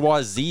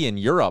bourgeoisie in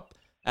Europe.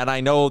 And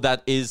I know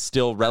that is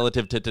still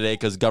relative to today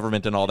because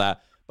government and all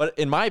that. But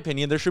in my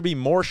opinion, there should be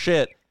more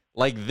shit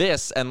like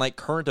this and like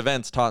current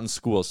events taught in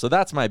schools. So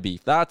that's my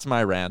beef. That's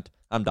my rant.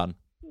 I'm done.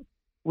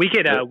 We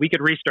could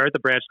restart the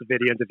Branch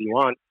Davidians if you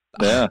want.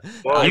 Yeah.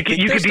 Well, you could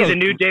be the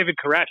new David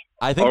Koresh.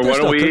 I think. Or why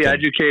don't we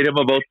educate him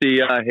about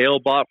the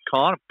Hale-Bopp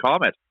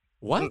comet?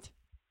 What?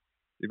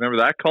 You remember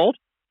that cult?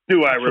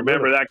 Do I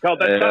remember that cult?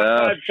 That's top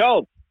 5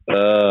 cults.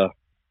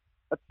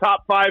 That's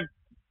top 5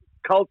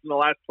 cults in the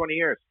last 20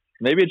 years.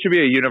 Maybe it should be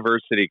a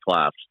university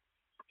class,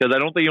 because I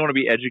don't think you want to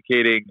be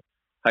educating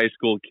high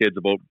school kids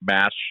about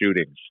mass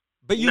shootings.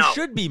 But you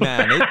should be,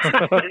 man. This is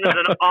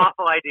an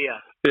awful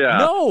idea. Yeah.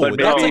 No, but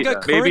that's like a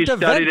current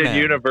event, studied man.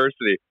 in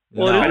university.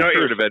 Well, No. it is a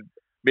current event.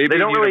 Maybe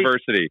in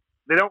university.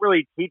 They don't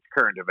really teach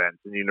current events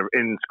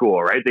in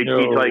school, right? They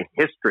teach like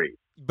history.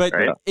 But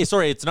right?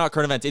 Sorry, it's not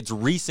current events. It's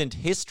recent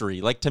history.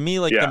 Like to me,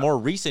 like the more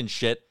recent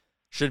shit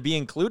should be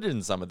included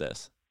in some of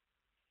this.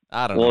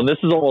 I don't know. Well, and this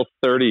is almost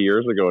 30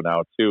 years ago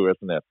now, too,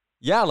 isn't it?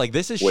 Yeah, like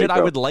this is shit I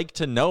would like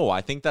to know.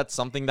 I think that's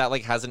something that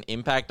like has an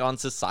impact on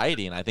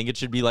society, and I think it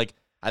should be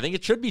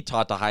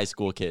taught to high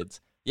school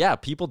kids. Yeah,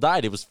 people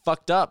died. It was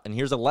fucked up, and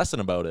here's a lesson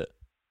about it.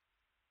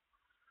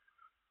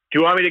 Do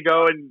you want me to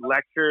go and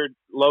lecture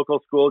local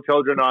school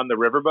children on the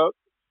riverboat?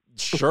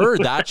 Sure,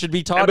 that should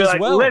be taught as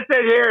well.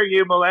 Listen here,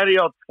 you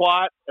millennial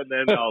twat, and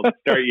then I'll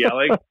start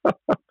yelling.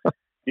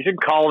 You should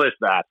call this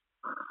that.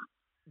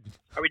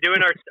 Are we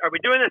doing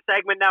the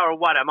segment now or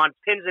what? I'm on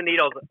pins and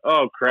needles.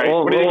 Oh, Christ.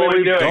 What are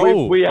we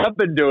doing? We have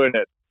been doing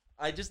it.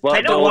 I just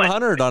did the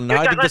 100 on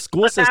how I think the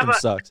school system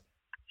sucks.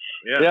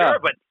 Yeah. Sure,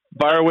 but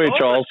fire away,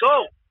 Charles. Let's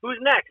go. Who's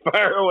next?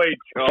 Fire away,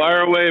 Charles.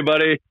 Fire away,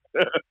 buddy.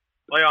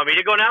 Well, you want me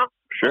to go now?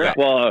 Sure. Okay.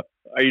 Well,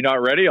 are you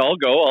not ready? I'll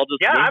go. I'll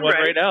just I'm one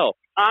ready. right now.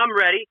 I'm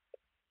ready.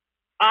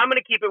 I'm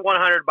going to keep it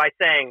 100 by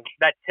saying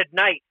that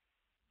tonight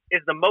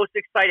is the most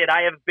excited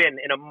I have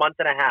been in a month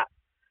and a half.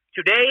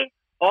 Today,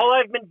 all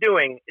I've been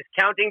doing is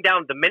counting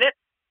down the minutes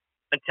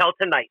until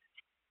tonight.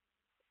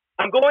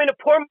 I'm going to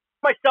pour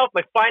myself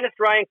my finest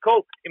Ryan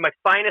Coke in my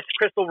finest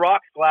Crystal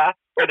Rocks glass.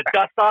 I'm going to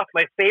dust off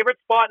my favorite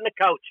spot in the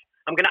couch.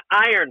 I'm going to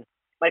iron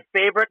my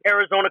favorite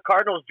Arizona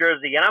Cardinals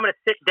jersey, and I'm going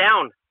to sit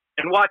down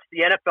and watch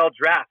the NFL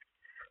draft.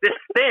 This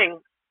thing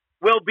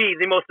will be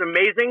the most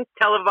amazing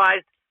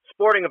televised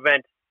sporting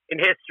event in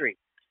history.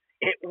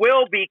 It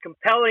will be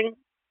compelling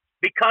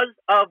because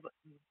of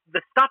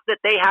the stuff that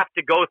they have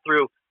to go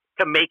through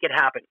to make it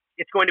happen.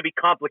 It's going to be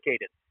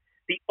complicated.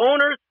 The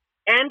owners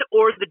and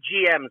or the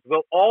GMs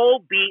will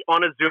all be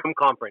on a Zoom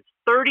conference.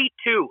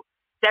 32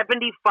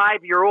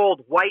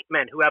 75-year-old white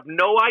men who have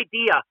no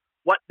idea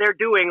what they're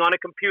doing on a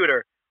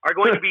computer are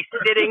going to be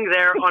sitting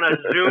there on a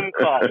Zoom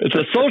call. It's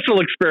a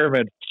social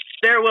experiment.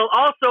 There will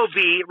also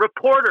be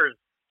reporters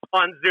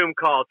on Zoom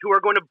calls who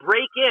are going to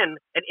break in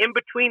and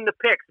between the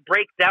picks,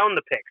 break down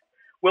the picks.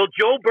 Will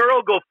Joe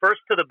Burrow go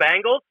first to the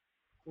Bengals?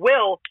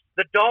 Will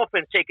the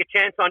Dolphins take a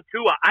chance on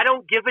Tua? I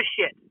don't give a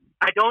shit.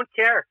 I don't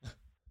care.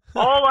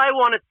 All I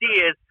want to see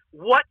is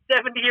what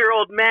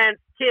 70-year-old man's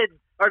kids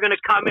are going to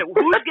come in.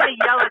 Who's going to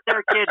yell at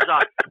their kids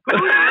on?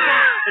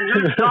 And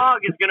whose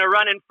dog is going to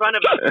run in front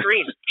of the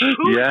screen?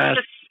 Who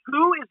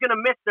is going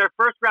to miss their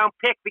first-round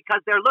pick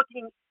because they're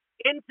looking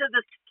into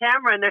this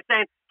camera and they're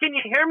saying, "Can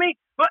you hear me?"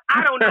 But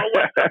I don't know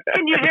what.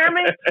 Can you hear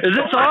me? Is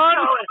this on?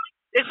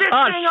 Is this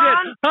thing shit.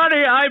 on?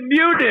 Honey, I'm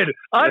muted.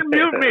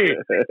 Unmute me.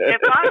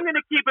 If I'm going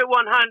to keep it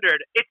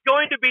 100, it's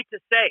going to be to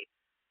say,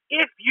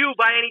 if you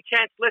by any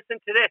chance listen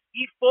to this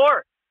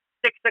before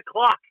 6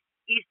 o'clock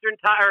Eastern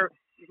time or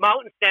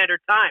Mountain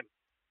Standard Time,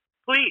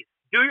 please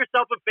do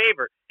yourself a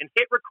favor and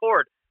hit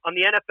record on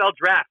the NFL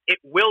draft. It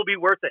will be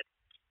worth it.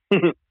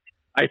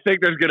 I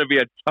think there's going to be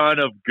a ton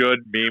of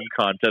good meme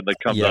content that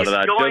comes out of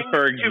that, just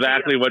for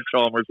exactly what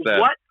Chalmers said.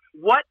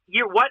 What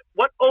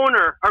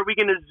owner are we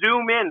going to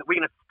zoom in? We're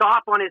going to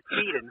stop on his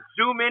feet and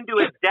zoom into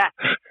his desk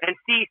and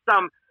see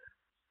some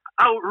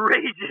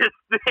outrageous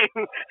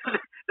thing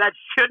that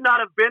should not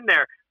have been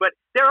there. But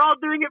they're all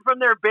doing it from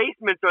their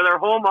basements or their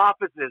home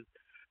offices.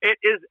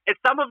 If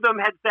some of them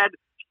had said,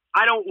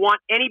 "I don't want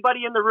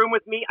anybody in the room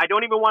with me. I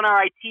don't even want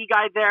our IT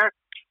guy there."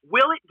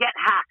 Will it get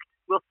hacked?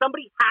 Will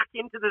somebody hack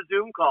into the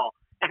Zoom call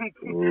and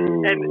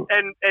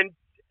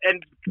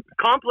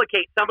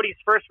complicate somebody's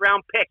first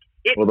round pick?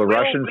 Will the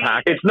Russians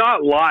hack? It's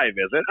not live,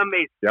 is it?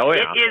 Amazing. Oh,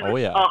 yeah. It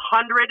is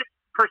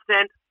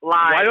 100%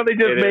 live. Why don't they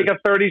just make a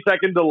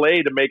 30-second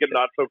delay to make it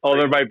not so? Oh,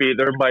 there might be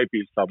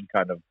some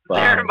kind of.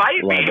 There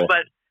might be,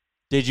 but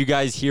did you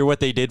guys hear what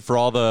they did for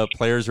all the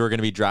players who are going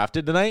to be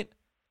drafted tonight?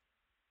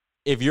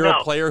 If you're a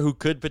player who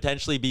could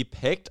potentially be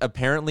picked,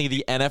 apparently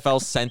the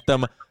NFL sent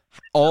them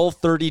all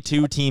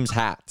 32 teams'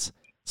 hats.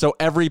 So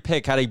every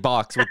pick had a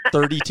box with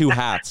 32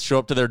 hats show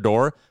up to their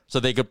door so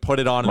they could put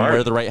it on and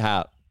wear the right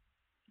hat.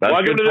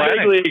 Welcome to the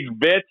big leagues,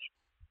 bitch.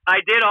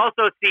 I did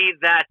also see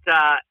that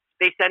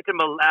they sent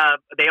him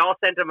they all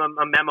sent him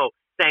a memo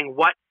saying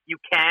what you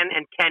can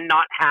and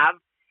cannot have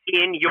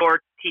in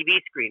your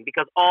TV screen,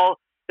 because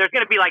there's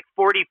going to be like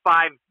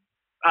 45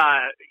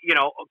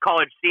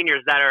 college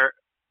seniors that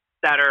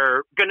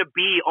are going to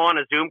be on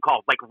a Zoom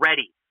call, like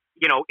ready,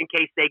 in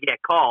case they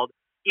get called.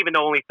 Even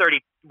though only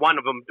 31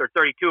 of them or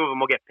 32 of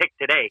them will get picked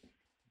today,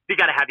 you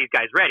got to have these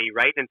guys ready,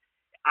 right? And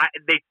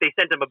they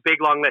sent them a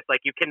big long list, like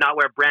you cannot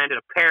wear branded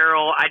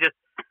apparel. I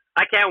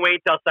can't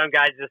wait till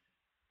somebody's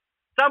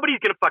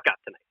gonna fuck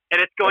up tonight, and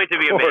it's going to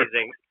be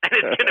amazing, and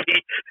it's gonna be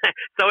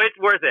so it's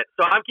worth it.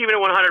 So I'm keeping it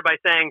 100 by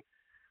saying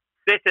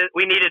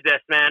we needed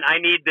this, man.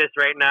 I need this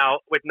right now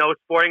with no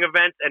sporting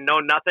events and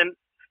no nothing.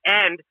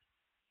 And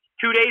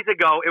 2 days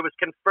ago, it was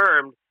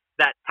confirmed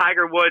that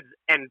Tiger Woods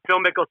and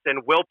Phil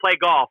Mickelson will play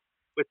golf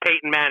with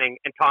Peyton Manning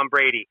and Tom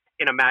Brady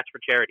in a match for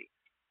charity.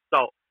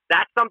 So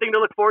that's something to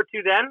look forward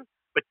to then,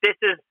 but this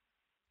is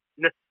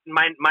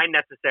my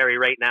necessary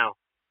right now.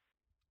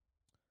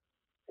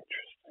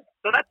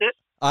 So that's it.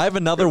 I have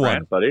another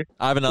one, buddy.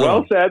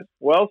 Well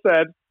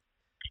said.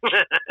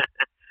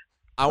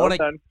 I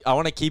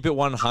want to keep it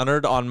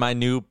 100 on my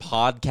new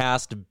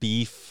podcast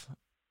beef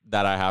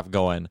that I have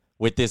going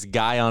with this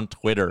guy on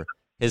Twitter.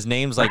 His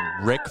name's like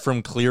Rick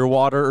from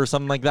Clearwater or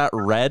something like that.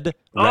 Red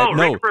from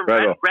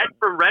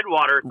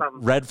Redwater or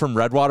something. Red from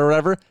Redwater or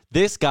whatever.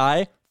 This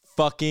guy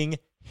fucking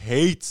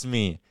hates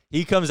me.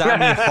 He comes at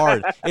me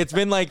hard. It's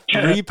been like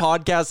 3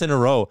 podcasts in a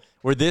row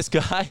where this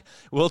guy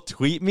will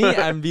tweet me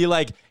and be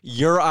like,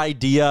 "Your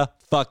idea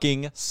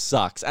fucking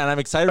sucks." And I'm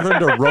excited for him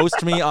to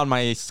roast me on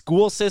my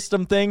school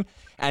system thing.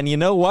 And you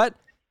know what?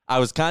 I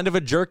was kind of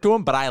a jerk to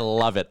him, but I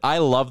love it. I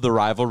love the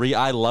rivalry.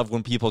 I love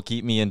when people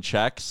keep me in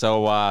check.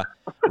 So,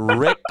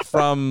 Rick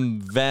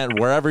from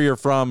wherever you're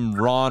from,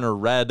 Ron or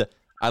Red,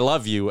 I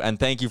love you, and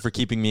thank you for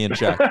keeping me in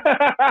check.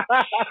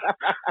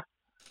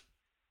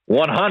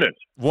 100.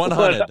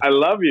 I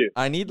love you.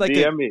 I need like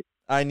DM me.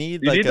 I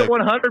need you like need the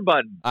 100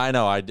 button. I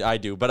know, I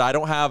do, but I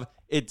don't have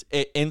it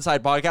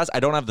inside podcast. I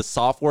don't have the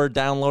software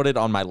downloaded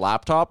on my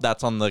laptop.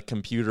 That's on the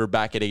computer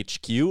back at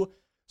HQ.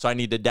 So I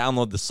need to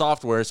download the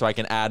software so I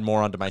can add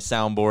more onto my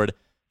soundboard.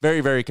 Very,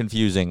 very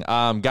confusing.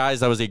 Guys,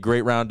 that was a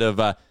great round of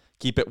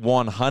Keep It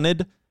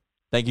 100.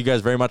 Thank you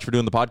guys very much for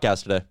doing the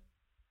podcast today.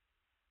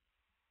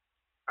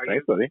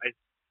 Thanks, buddy.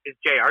 Is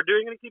JR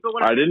doing it? Keep It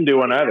 100? I didn't do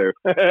one either.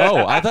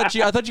 Oh, I thought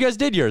you guys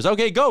did yours.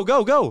 Okay, go. You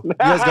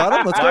guys got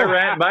them? Let's go.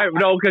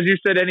 No, because you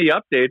said any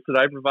updates, and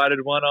I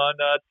provided one on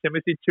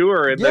Timothy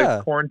Tour and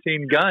the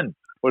quarantine gun.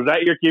 Was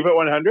that your Keep It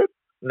 100?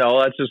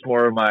 No, that's just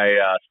more of my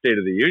State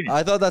of the Union.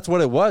 I thought that's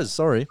what it was.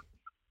 Sorry.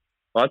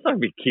 Well, it's not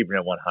going to be keeping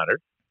it 100.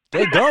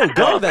 Okay,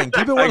 go then.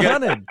 Keep it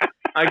 100.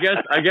 I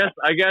guess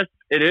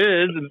it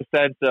is in the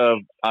sense of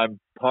I'm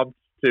pumped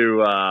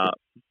to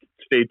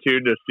stay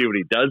tuned to see what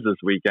he does this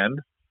weekend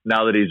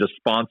now that he's a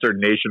sponsored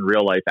Nation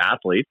Real Life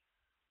athlete.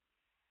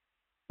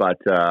 But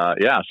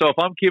so if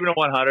I'm keeping it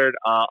 100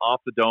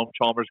 off the dome,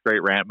 Chalmers'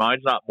 great rant.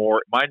 Mine's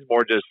more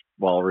just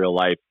real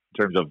life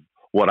in terms of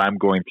what I'm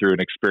going through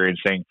and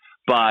experiencing.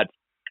 But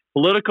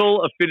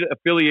political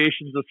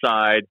affiliations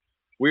aside,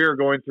 We are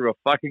going through a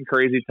fucking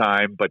crazy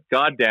time, but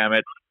God damn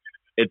it,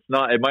 it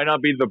might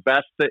not be the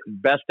best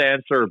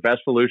answer or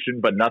best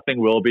solution, but nothing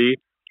will be.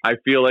 I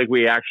feel like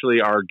we actually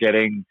are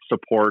getting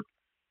support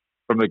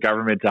from the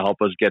government to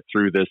help us get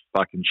through this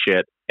fucking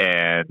shit,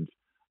 and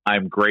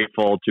I'm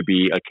grateful to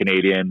be a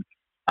Canadian,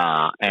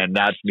 and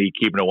that's me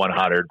keeping it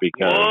 100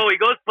 because... Whoa, he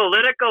goes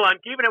political on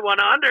keeping it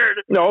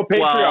 100. No,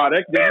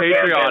 patriotic.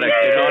 Patriotic.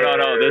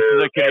 No. This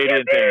is a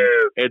Canadian thing.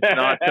 It's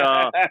not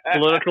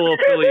political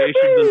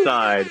affiliations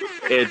aside.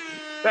 It's...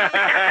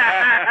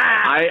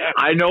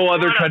 I know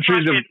other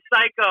countries have...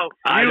 Psycho.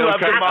 I know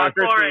love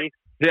democracy.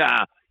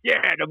 Yeah,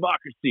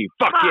 democracy.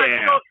 Fuck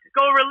yeah.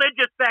 Go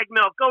religious, Bag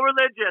Milk. Go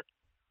religious.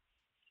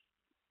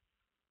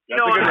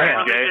 That's a good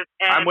one, Jay.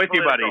 I'm with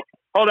you, buddy.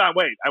 Hold on,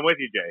 wait. I'm with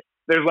you, Jay.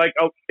 There's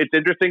it's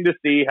interesting to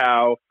see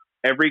how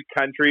every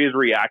country is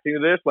reacting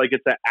to this like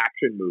it's an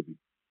action movie.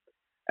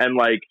 And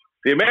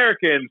the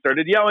Americans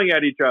started yelling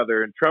at each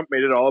other, and Trump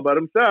made it all about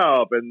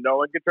himself, and no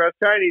one can trust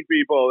Chinese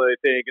people, they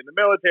think, and the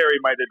military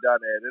might have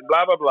done it, and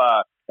blah, blah,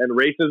 blah. And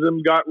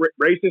racist got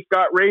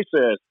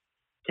racist.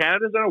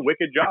 Canada's done a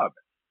wicked job.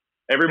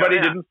 Everybody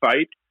didn't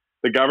fight.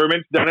 The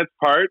government's done its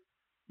part.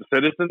 The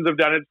citizens have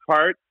done its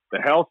part. The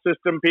health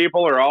system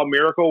people are all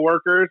miracle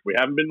workers. We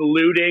haven't been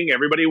looting.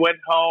 Everybody went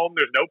home.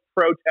 There's no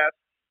protest.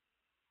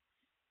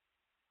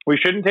 We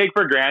shouldn't take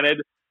for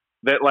granted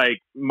that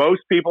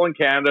most people in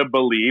Canada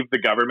believe the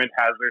government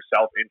has their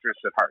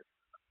self-interest at heart,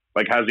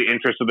 has the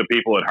interest of the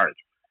people at heart.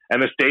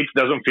 And the States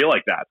doesn't feel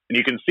like that. And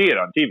you can see it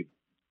on TV.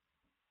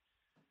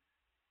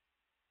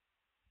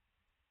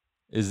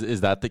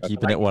 Is that the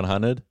keeping it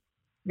 100?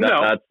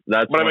 No,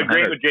 that's but I'm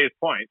agreeing with Jay's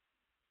point.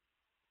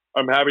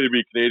 I'm happy to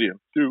be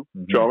Canadian too,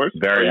 Chalmers.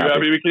 Very happy.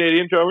 happy to be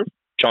Canadian, Chalmers?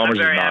 I'm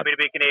very happy to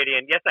be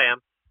Canadian. Yes, I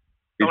am.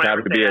 He's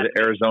happy to be an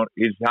Arizona.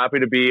 He's happy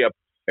to be a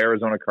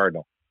Arizona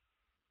Cardinal.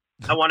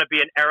 I want to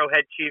be an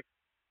Arrowhead Chief.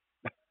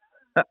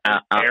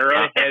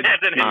 Arrowhead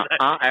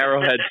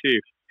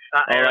Chief.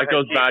 That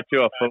goes back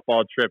to a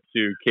football trip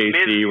to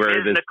KC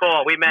where Ms.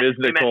 Nicole. We met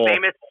Nicole.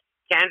 Famous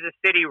Kansas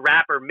City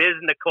rapper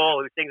Ms.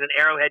 Nicole, who sings an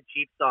Arrowhead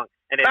Chief song,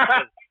 and it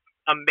was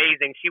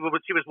amazing. She was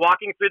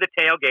walking through the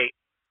tailgate.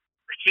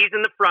 She's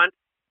in the front.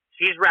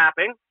 She's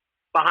rapping.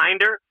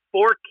 Behind her,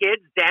 4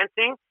 kids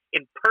dancing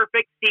in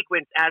perfect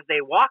sequence as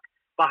they walk.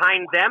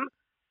 Behind them,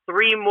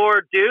 3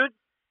 more dudes,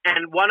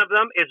 and one of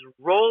them is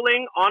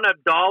rolling on a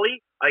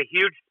dolly, a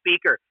huge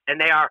speaker,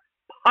 and they are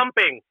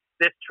pumping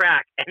this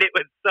track, and it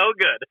was so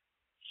good.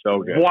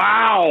 So good.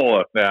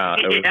 Wow. Yeah,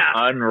 it was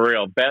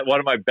unreal. One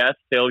of my best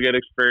tailgate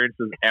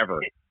experiences ever.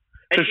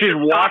 So she's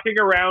walking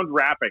around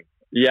rapping.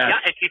 Yes.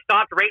 Yeah, and she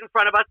stopped right in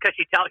front of us because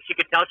she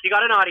could tell she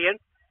got an audience,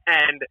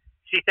 and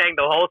she sang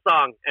the whole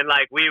song, and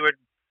it was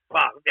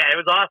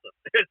awesome.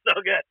 It was so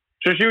good.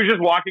 So she was just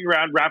walking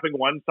around rapping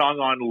one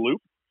song on loop?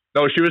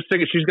 No, she was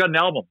singing. She's got an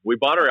album. We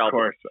bought her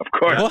album. Of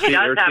course. Yeah, she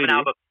does have an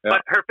album. Yeah.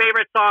 But her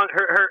favorite song,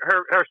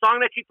 her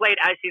song that she played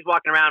as she's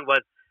walking around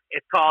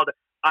it's called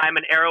I'm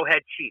an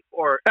Arrowhead Chief,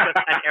 or just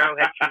an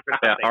Arrowhead Chief or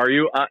something. Yeah, are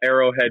you an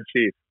Arrowhead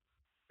Chief?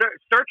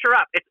 Search her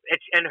up.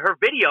 And her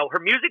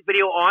music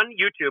video on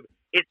YouTube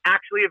is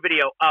actually a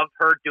video of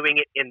her doing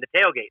it in the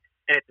tailgate.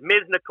 And it's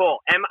Ms. Nicole,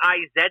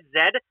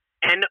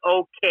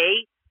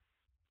 MIZZNOKIL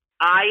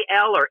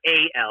or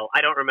AL.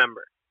 I don't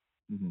remember.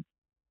 Mm-hmm.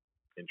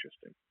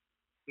 Interesting.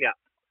 Yeah.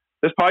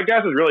 This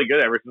podcast is really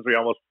good ever since we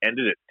almost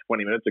ended it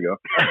 20 minutes ago.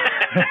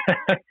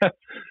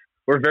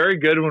 We're very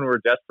good when we're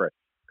desperate.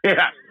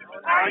 Yeah.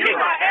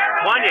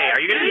 Wanye, are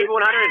you going to keep it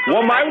 100?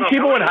 Well, mine would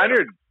keep it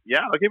 100.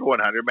 Yeah, I'll keep it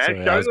 100, man. So,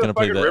 Shout out to the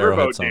fucking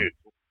Riverboat dudes.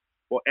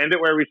 We'll end it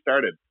where we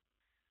started.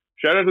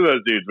 Shout out to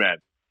those dudes, man.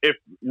 If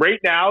right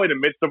now, in the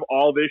midst of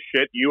all this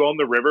shit, you own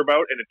the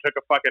Riverboat and it took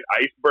a fucking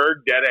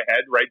iceberg dead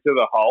ahead right to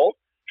the hull,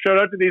 shout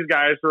out to these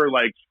guys who are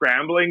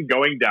scrambling,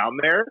 going down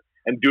there,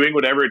 and doing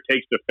whatever it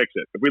takes to fix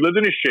it. If we lived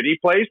in a shitty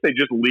place, they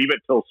just leave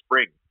it till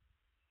spring.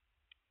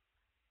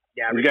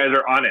 Yeah, you guys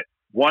are on it.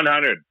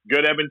 100.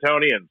 Good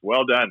Edmontonians.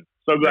 Well done.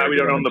 So glad we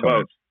don't own the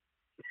boats.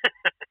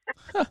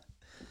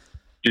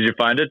 Did you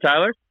find it,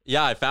 Tyler?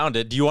 Yeah, I found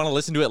it. Do you want to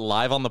listen to it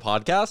live on the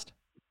podcast?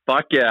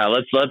 Fuck yeah!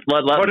 Let's put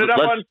it up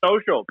on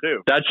social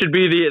too. That should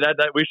be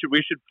that we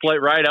should play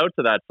right out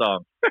to that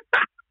song.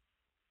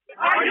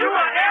 Are you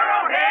an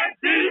Arrowhead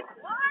Chief?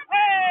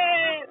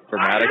 Hey!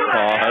 Dramatic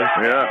pause.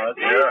 Yeah.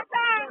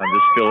 I'm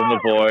just filling the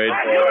void.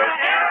 Are you an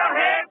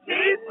Arrowhead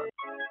Chief?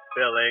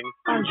 Filling.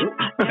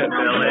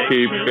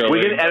 Keep filling.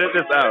 We can edit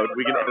this out.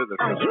 We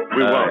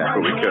won't,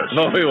 but we could.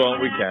 No, we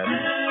won't. We can.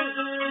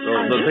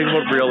 The thing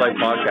about real life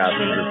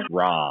podcasts is it's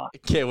raw.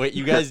 Okay, wait.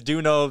 You guys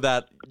do know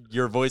that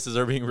your voices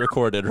are being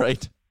recorded,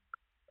 right?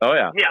 Oh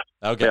yeah. Yeah.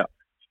 Okay. Yeah.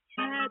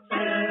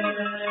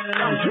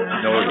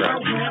 No regret.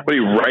 What are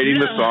you writing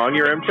the song,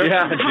 your M?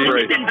 Yeah,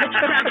 great.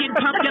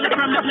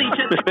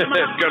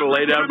 Gotta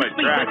lay down my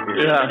track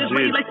here. Yeah,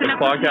 geez. This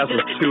podcast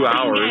was 2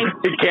 hours.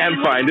 He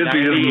can't find it, so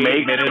he just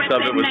makes minutes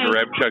of it with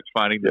Remchuk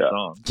finding the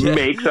song. Yeah.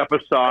 Makes up a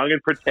song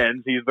and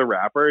pretends he's the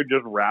rapper and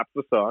just raps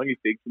the song he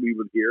thinks we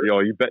would hear. Yo,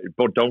 you bet,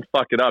 but don't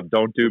fuck it up.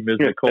 Don't do Ms.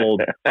 Nicole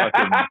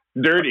fucking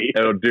dirty.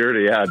 Oh,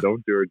 dirty. Yeah,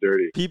 don't do her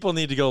dirty. People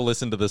need to go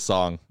listen to this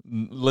song.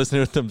 Listen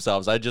to it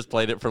themselves. I just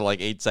played it for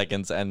like 8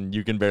 seconds and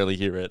you can barely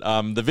hear it.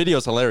 The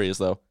video's hilarious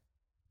though.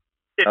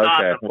 It's okay.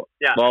 awesome.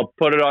 Yeah. Well,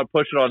 push it on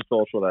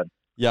social then.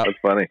 Yeah. That's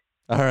funny.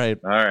 All right.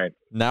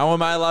 Now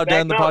am I allowed to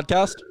end the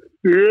podcast?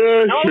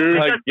 Yeah, sure.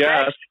 I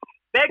guess.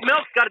 Bag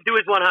Milk's got to do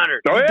his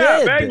 100. Oh,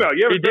 yeah, Bag Milk.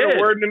 You haven't said a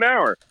word in an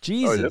hour.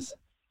 Jesus.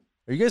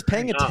 Are you guys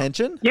paying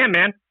attention? Yeah,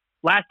 man.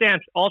 Last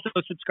Dance. Also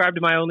subscribe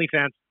to my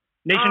OnlyFans.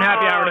 Nation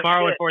Happy Hour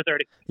tomorrow at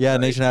 4:30. Yeah,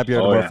 Nation Happy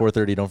Hour tomorrow at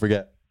 4:30. Don't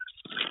forget.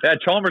 Yeah,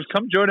 Chalmers,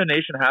 come join a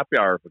Nation Happy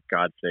Hour, for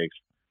God's sakes.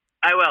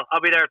 I will. I'll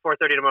be there at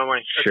 4:30 tomorrow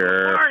morning.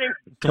 Sure.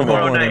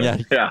 Tomorrow morning,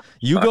 night. yeah.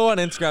 You go on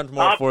Instagram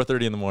tomorrow at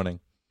 4:30 in the morning.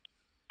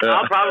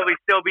 I'll probably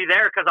still be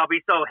there because I'll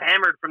be so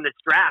hammered from this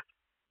draft.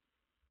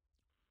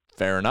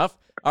 Fair enough.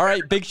 All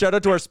right, big shout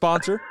out to our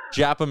sponsor,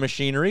 Japa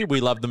Machinery. We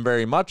love them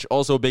very much.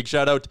 Also, big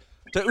shout out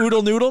to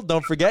Oodle Noodle.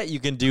 Don't forget, you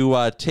can do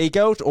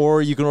takeout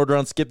or you can order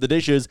on Skip the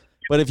Dishes.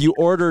 But if you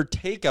order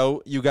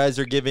takeout, you guys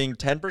are giving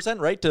 10%,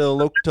 right, to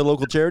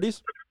local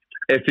charities?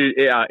 If you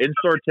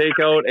in-store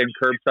takeout and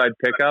curbside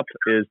pickup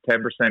is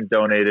 10%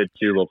 donated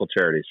to local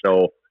charities.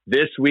 So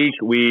this week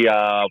we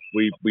found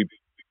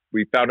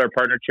our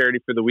partner charity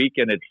for the week,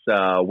 and it's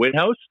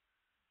Winhouse.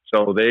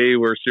 So they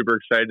were super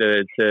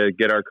excited to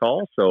get our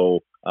call. So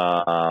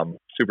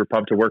super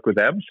pumped to work with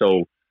them.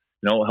 So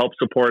help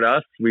support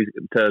us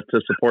to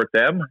support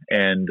them,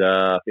 and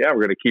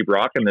we're gonna keep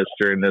rocking this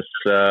during this.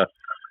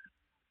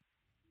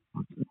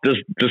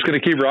 Just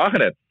gonna keep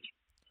rocking it.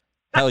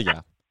 Hell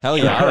yeah. All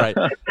right.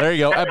 There you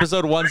go.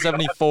 Episode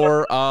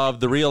 174 of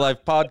the Real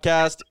Life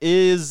Podcast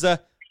is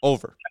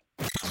over.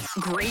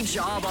 Great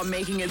job on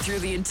making it through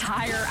the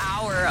entire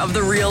hour of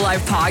the Real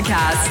Life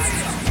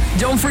Podcast.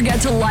 Don't forget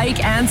to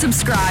like and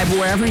subscribe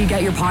wherever you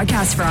get your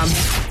podcast from.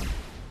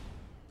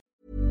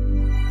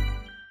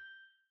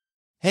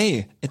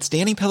 Hey, it's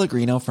Danny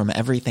Pellegrino from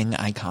Everything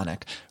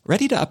Iconic.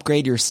 Ready to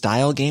upgrade your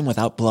style game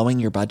without blowing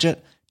your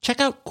budget? Check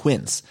out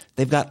Quince.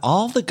 They've got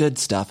all the good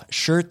stuff,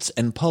 shirts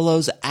and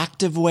polos,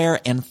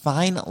 activewear, and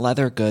fine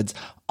leather goods,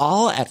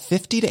 all at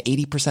 50 to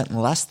 80%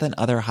 less than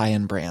other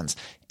high-end brands.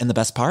 And the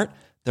best part?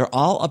 They're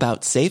all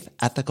about safe,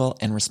 ethical,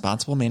 and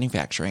responsible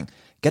manufacturing.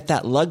 Get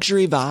that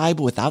luxury vibe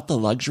without the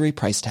luxury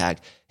price tag.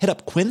 Hit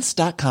up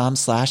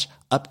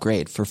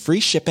quince.com/upgrade for free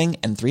shipping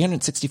and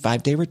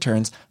 365-day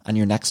returns on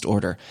your next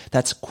order.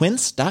 That's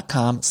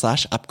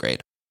quince.com/upgrade.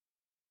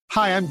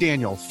 Hi, I'm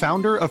Daniel,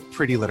 founder of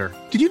Pretty Litter.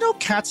 Did you know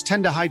cats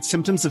tend to hide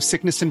symptoms of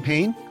sickness and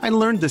pain? I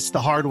learned this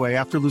the hard way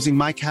after losing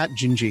my cat,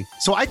 Gingy.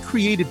 So I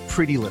created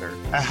Pretty Litter,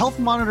 a health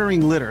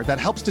monitoring litter that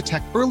helps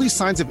detect early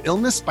signs of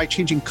illness by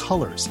changing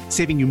colors,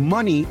 saving you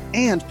money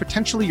and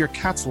potentially your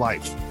cat's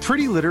life.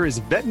 Pretty Litter is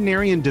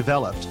veterinarian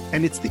developed,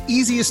 and it's the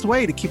easiest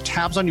way to keep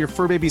tabs on your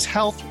fur baby's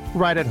health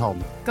right at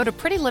home. Go to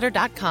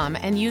prettylitter.com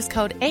and use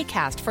code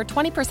ACAST for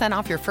 20%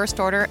 off your first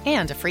order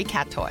and a free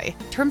cat toy.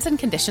 Terms and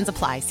conditions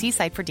apply. See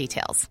site for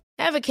details.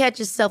 Ever catch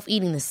yourself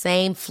eating the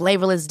same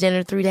flavorless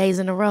dinner 3 days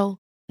in a row?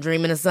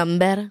 Dreaming of something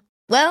better?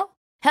 Well,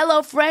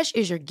 HelloFresh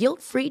is your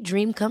guilt-free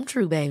dream come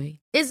true, baby.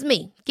 It's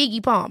me,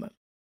 Keke Palmer.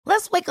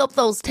 Let's wake up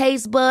those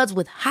taste buds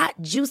with hot,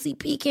 juicy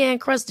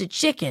pecan-crusted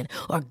chicken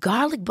or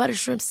garlic butter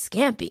shrimp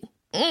scampi.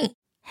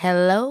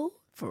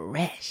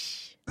 HelloFresh.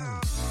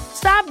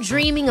 Stop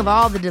dreaming of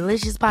all the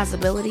delicious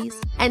possibilities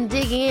and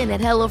dig in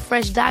at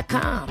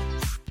HelloFresh.com.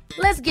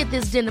 Let's get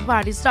this dinner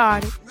party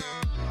started.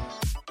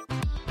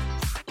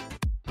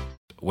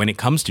 When it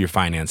comes to your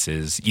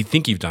finances, you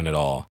think you've done it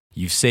all.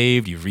 You've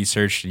saved, you've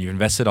researched, and you've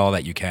invested all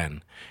that you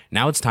can.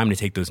 Now it's time to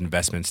take those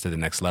investments to the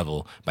next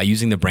level by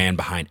using the brand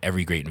behind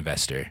every great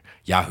investor,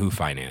 Yahoo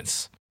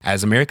Finance.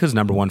 As America's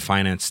 #1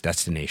 finance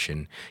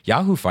destination,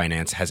 Yahoo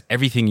Finance has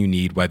everything you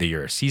need, whether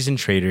you're a seasoned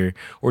trader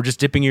or just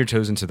dipping your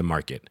toes into the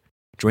market.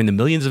 Join the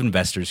millions of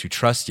investors who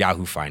trust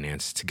Yahoo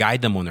Finance to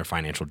guide them on their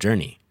financial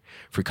journey.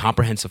 For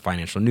comprehensive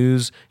financial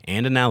news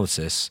and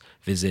analysis,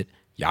 visit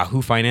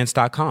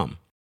yahoofinance.com.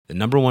 The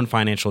 #1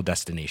 financial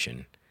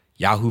destination,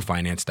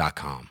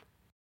 yahoofinance.com.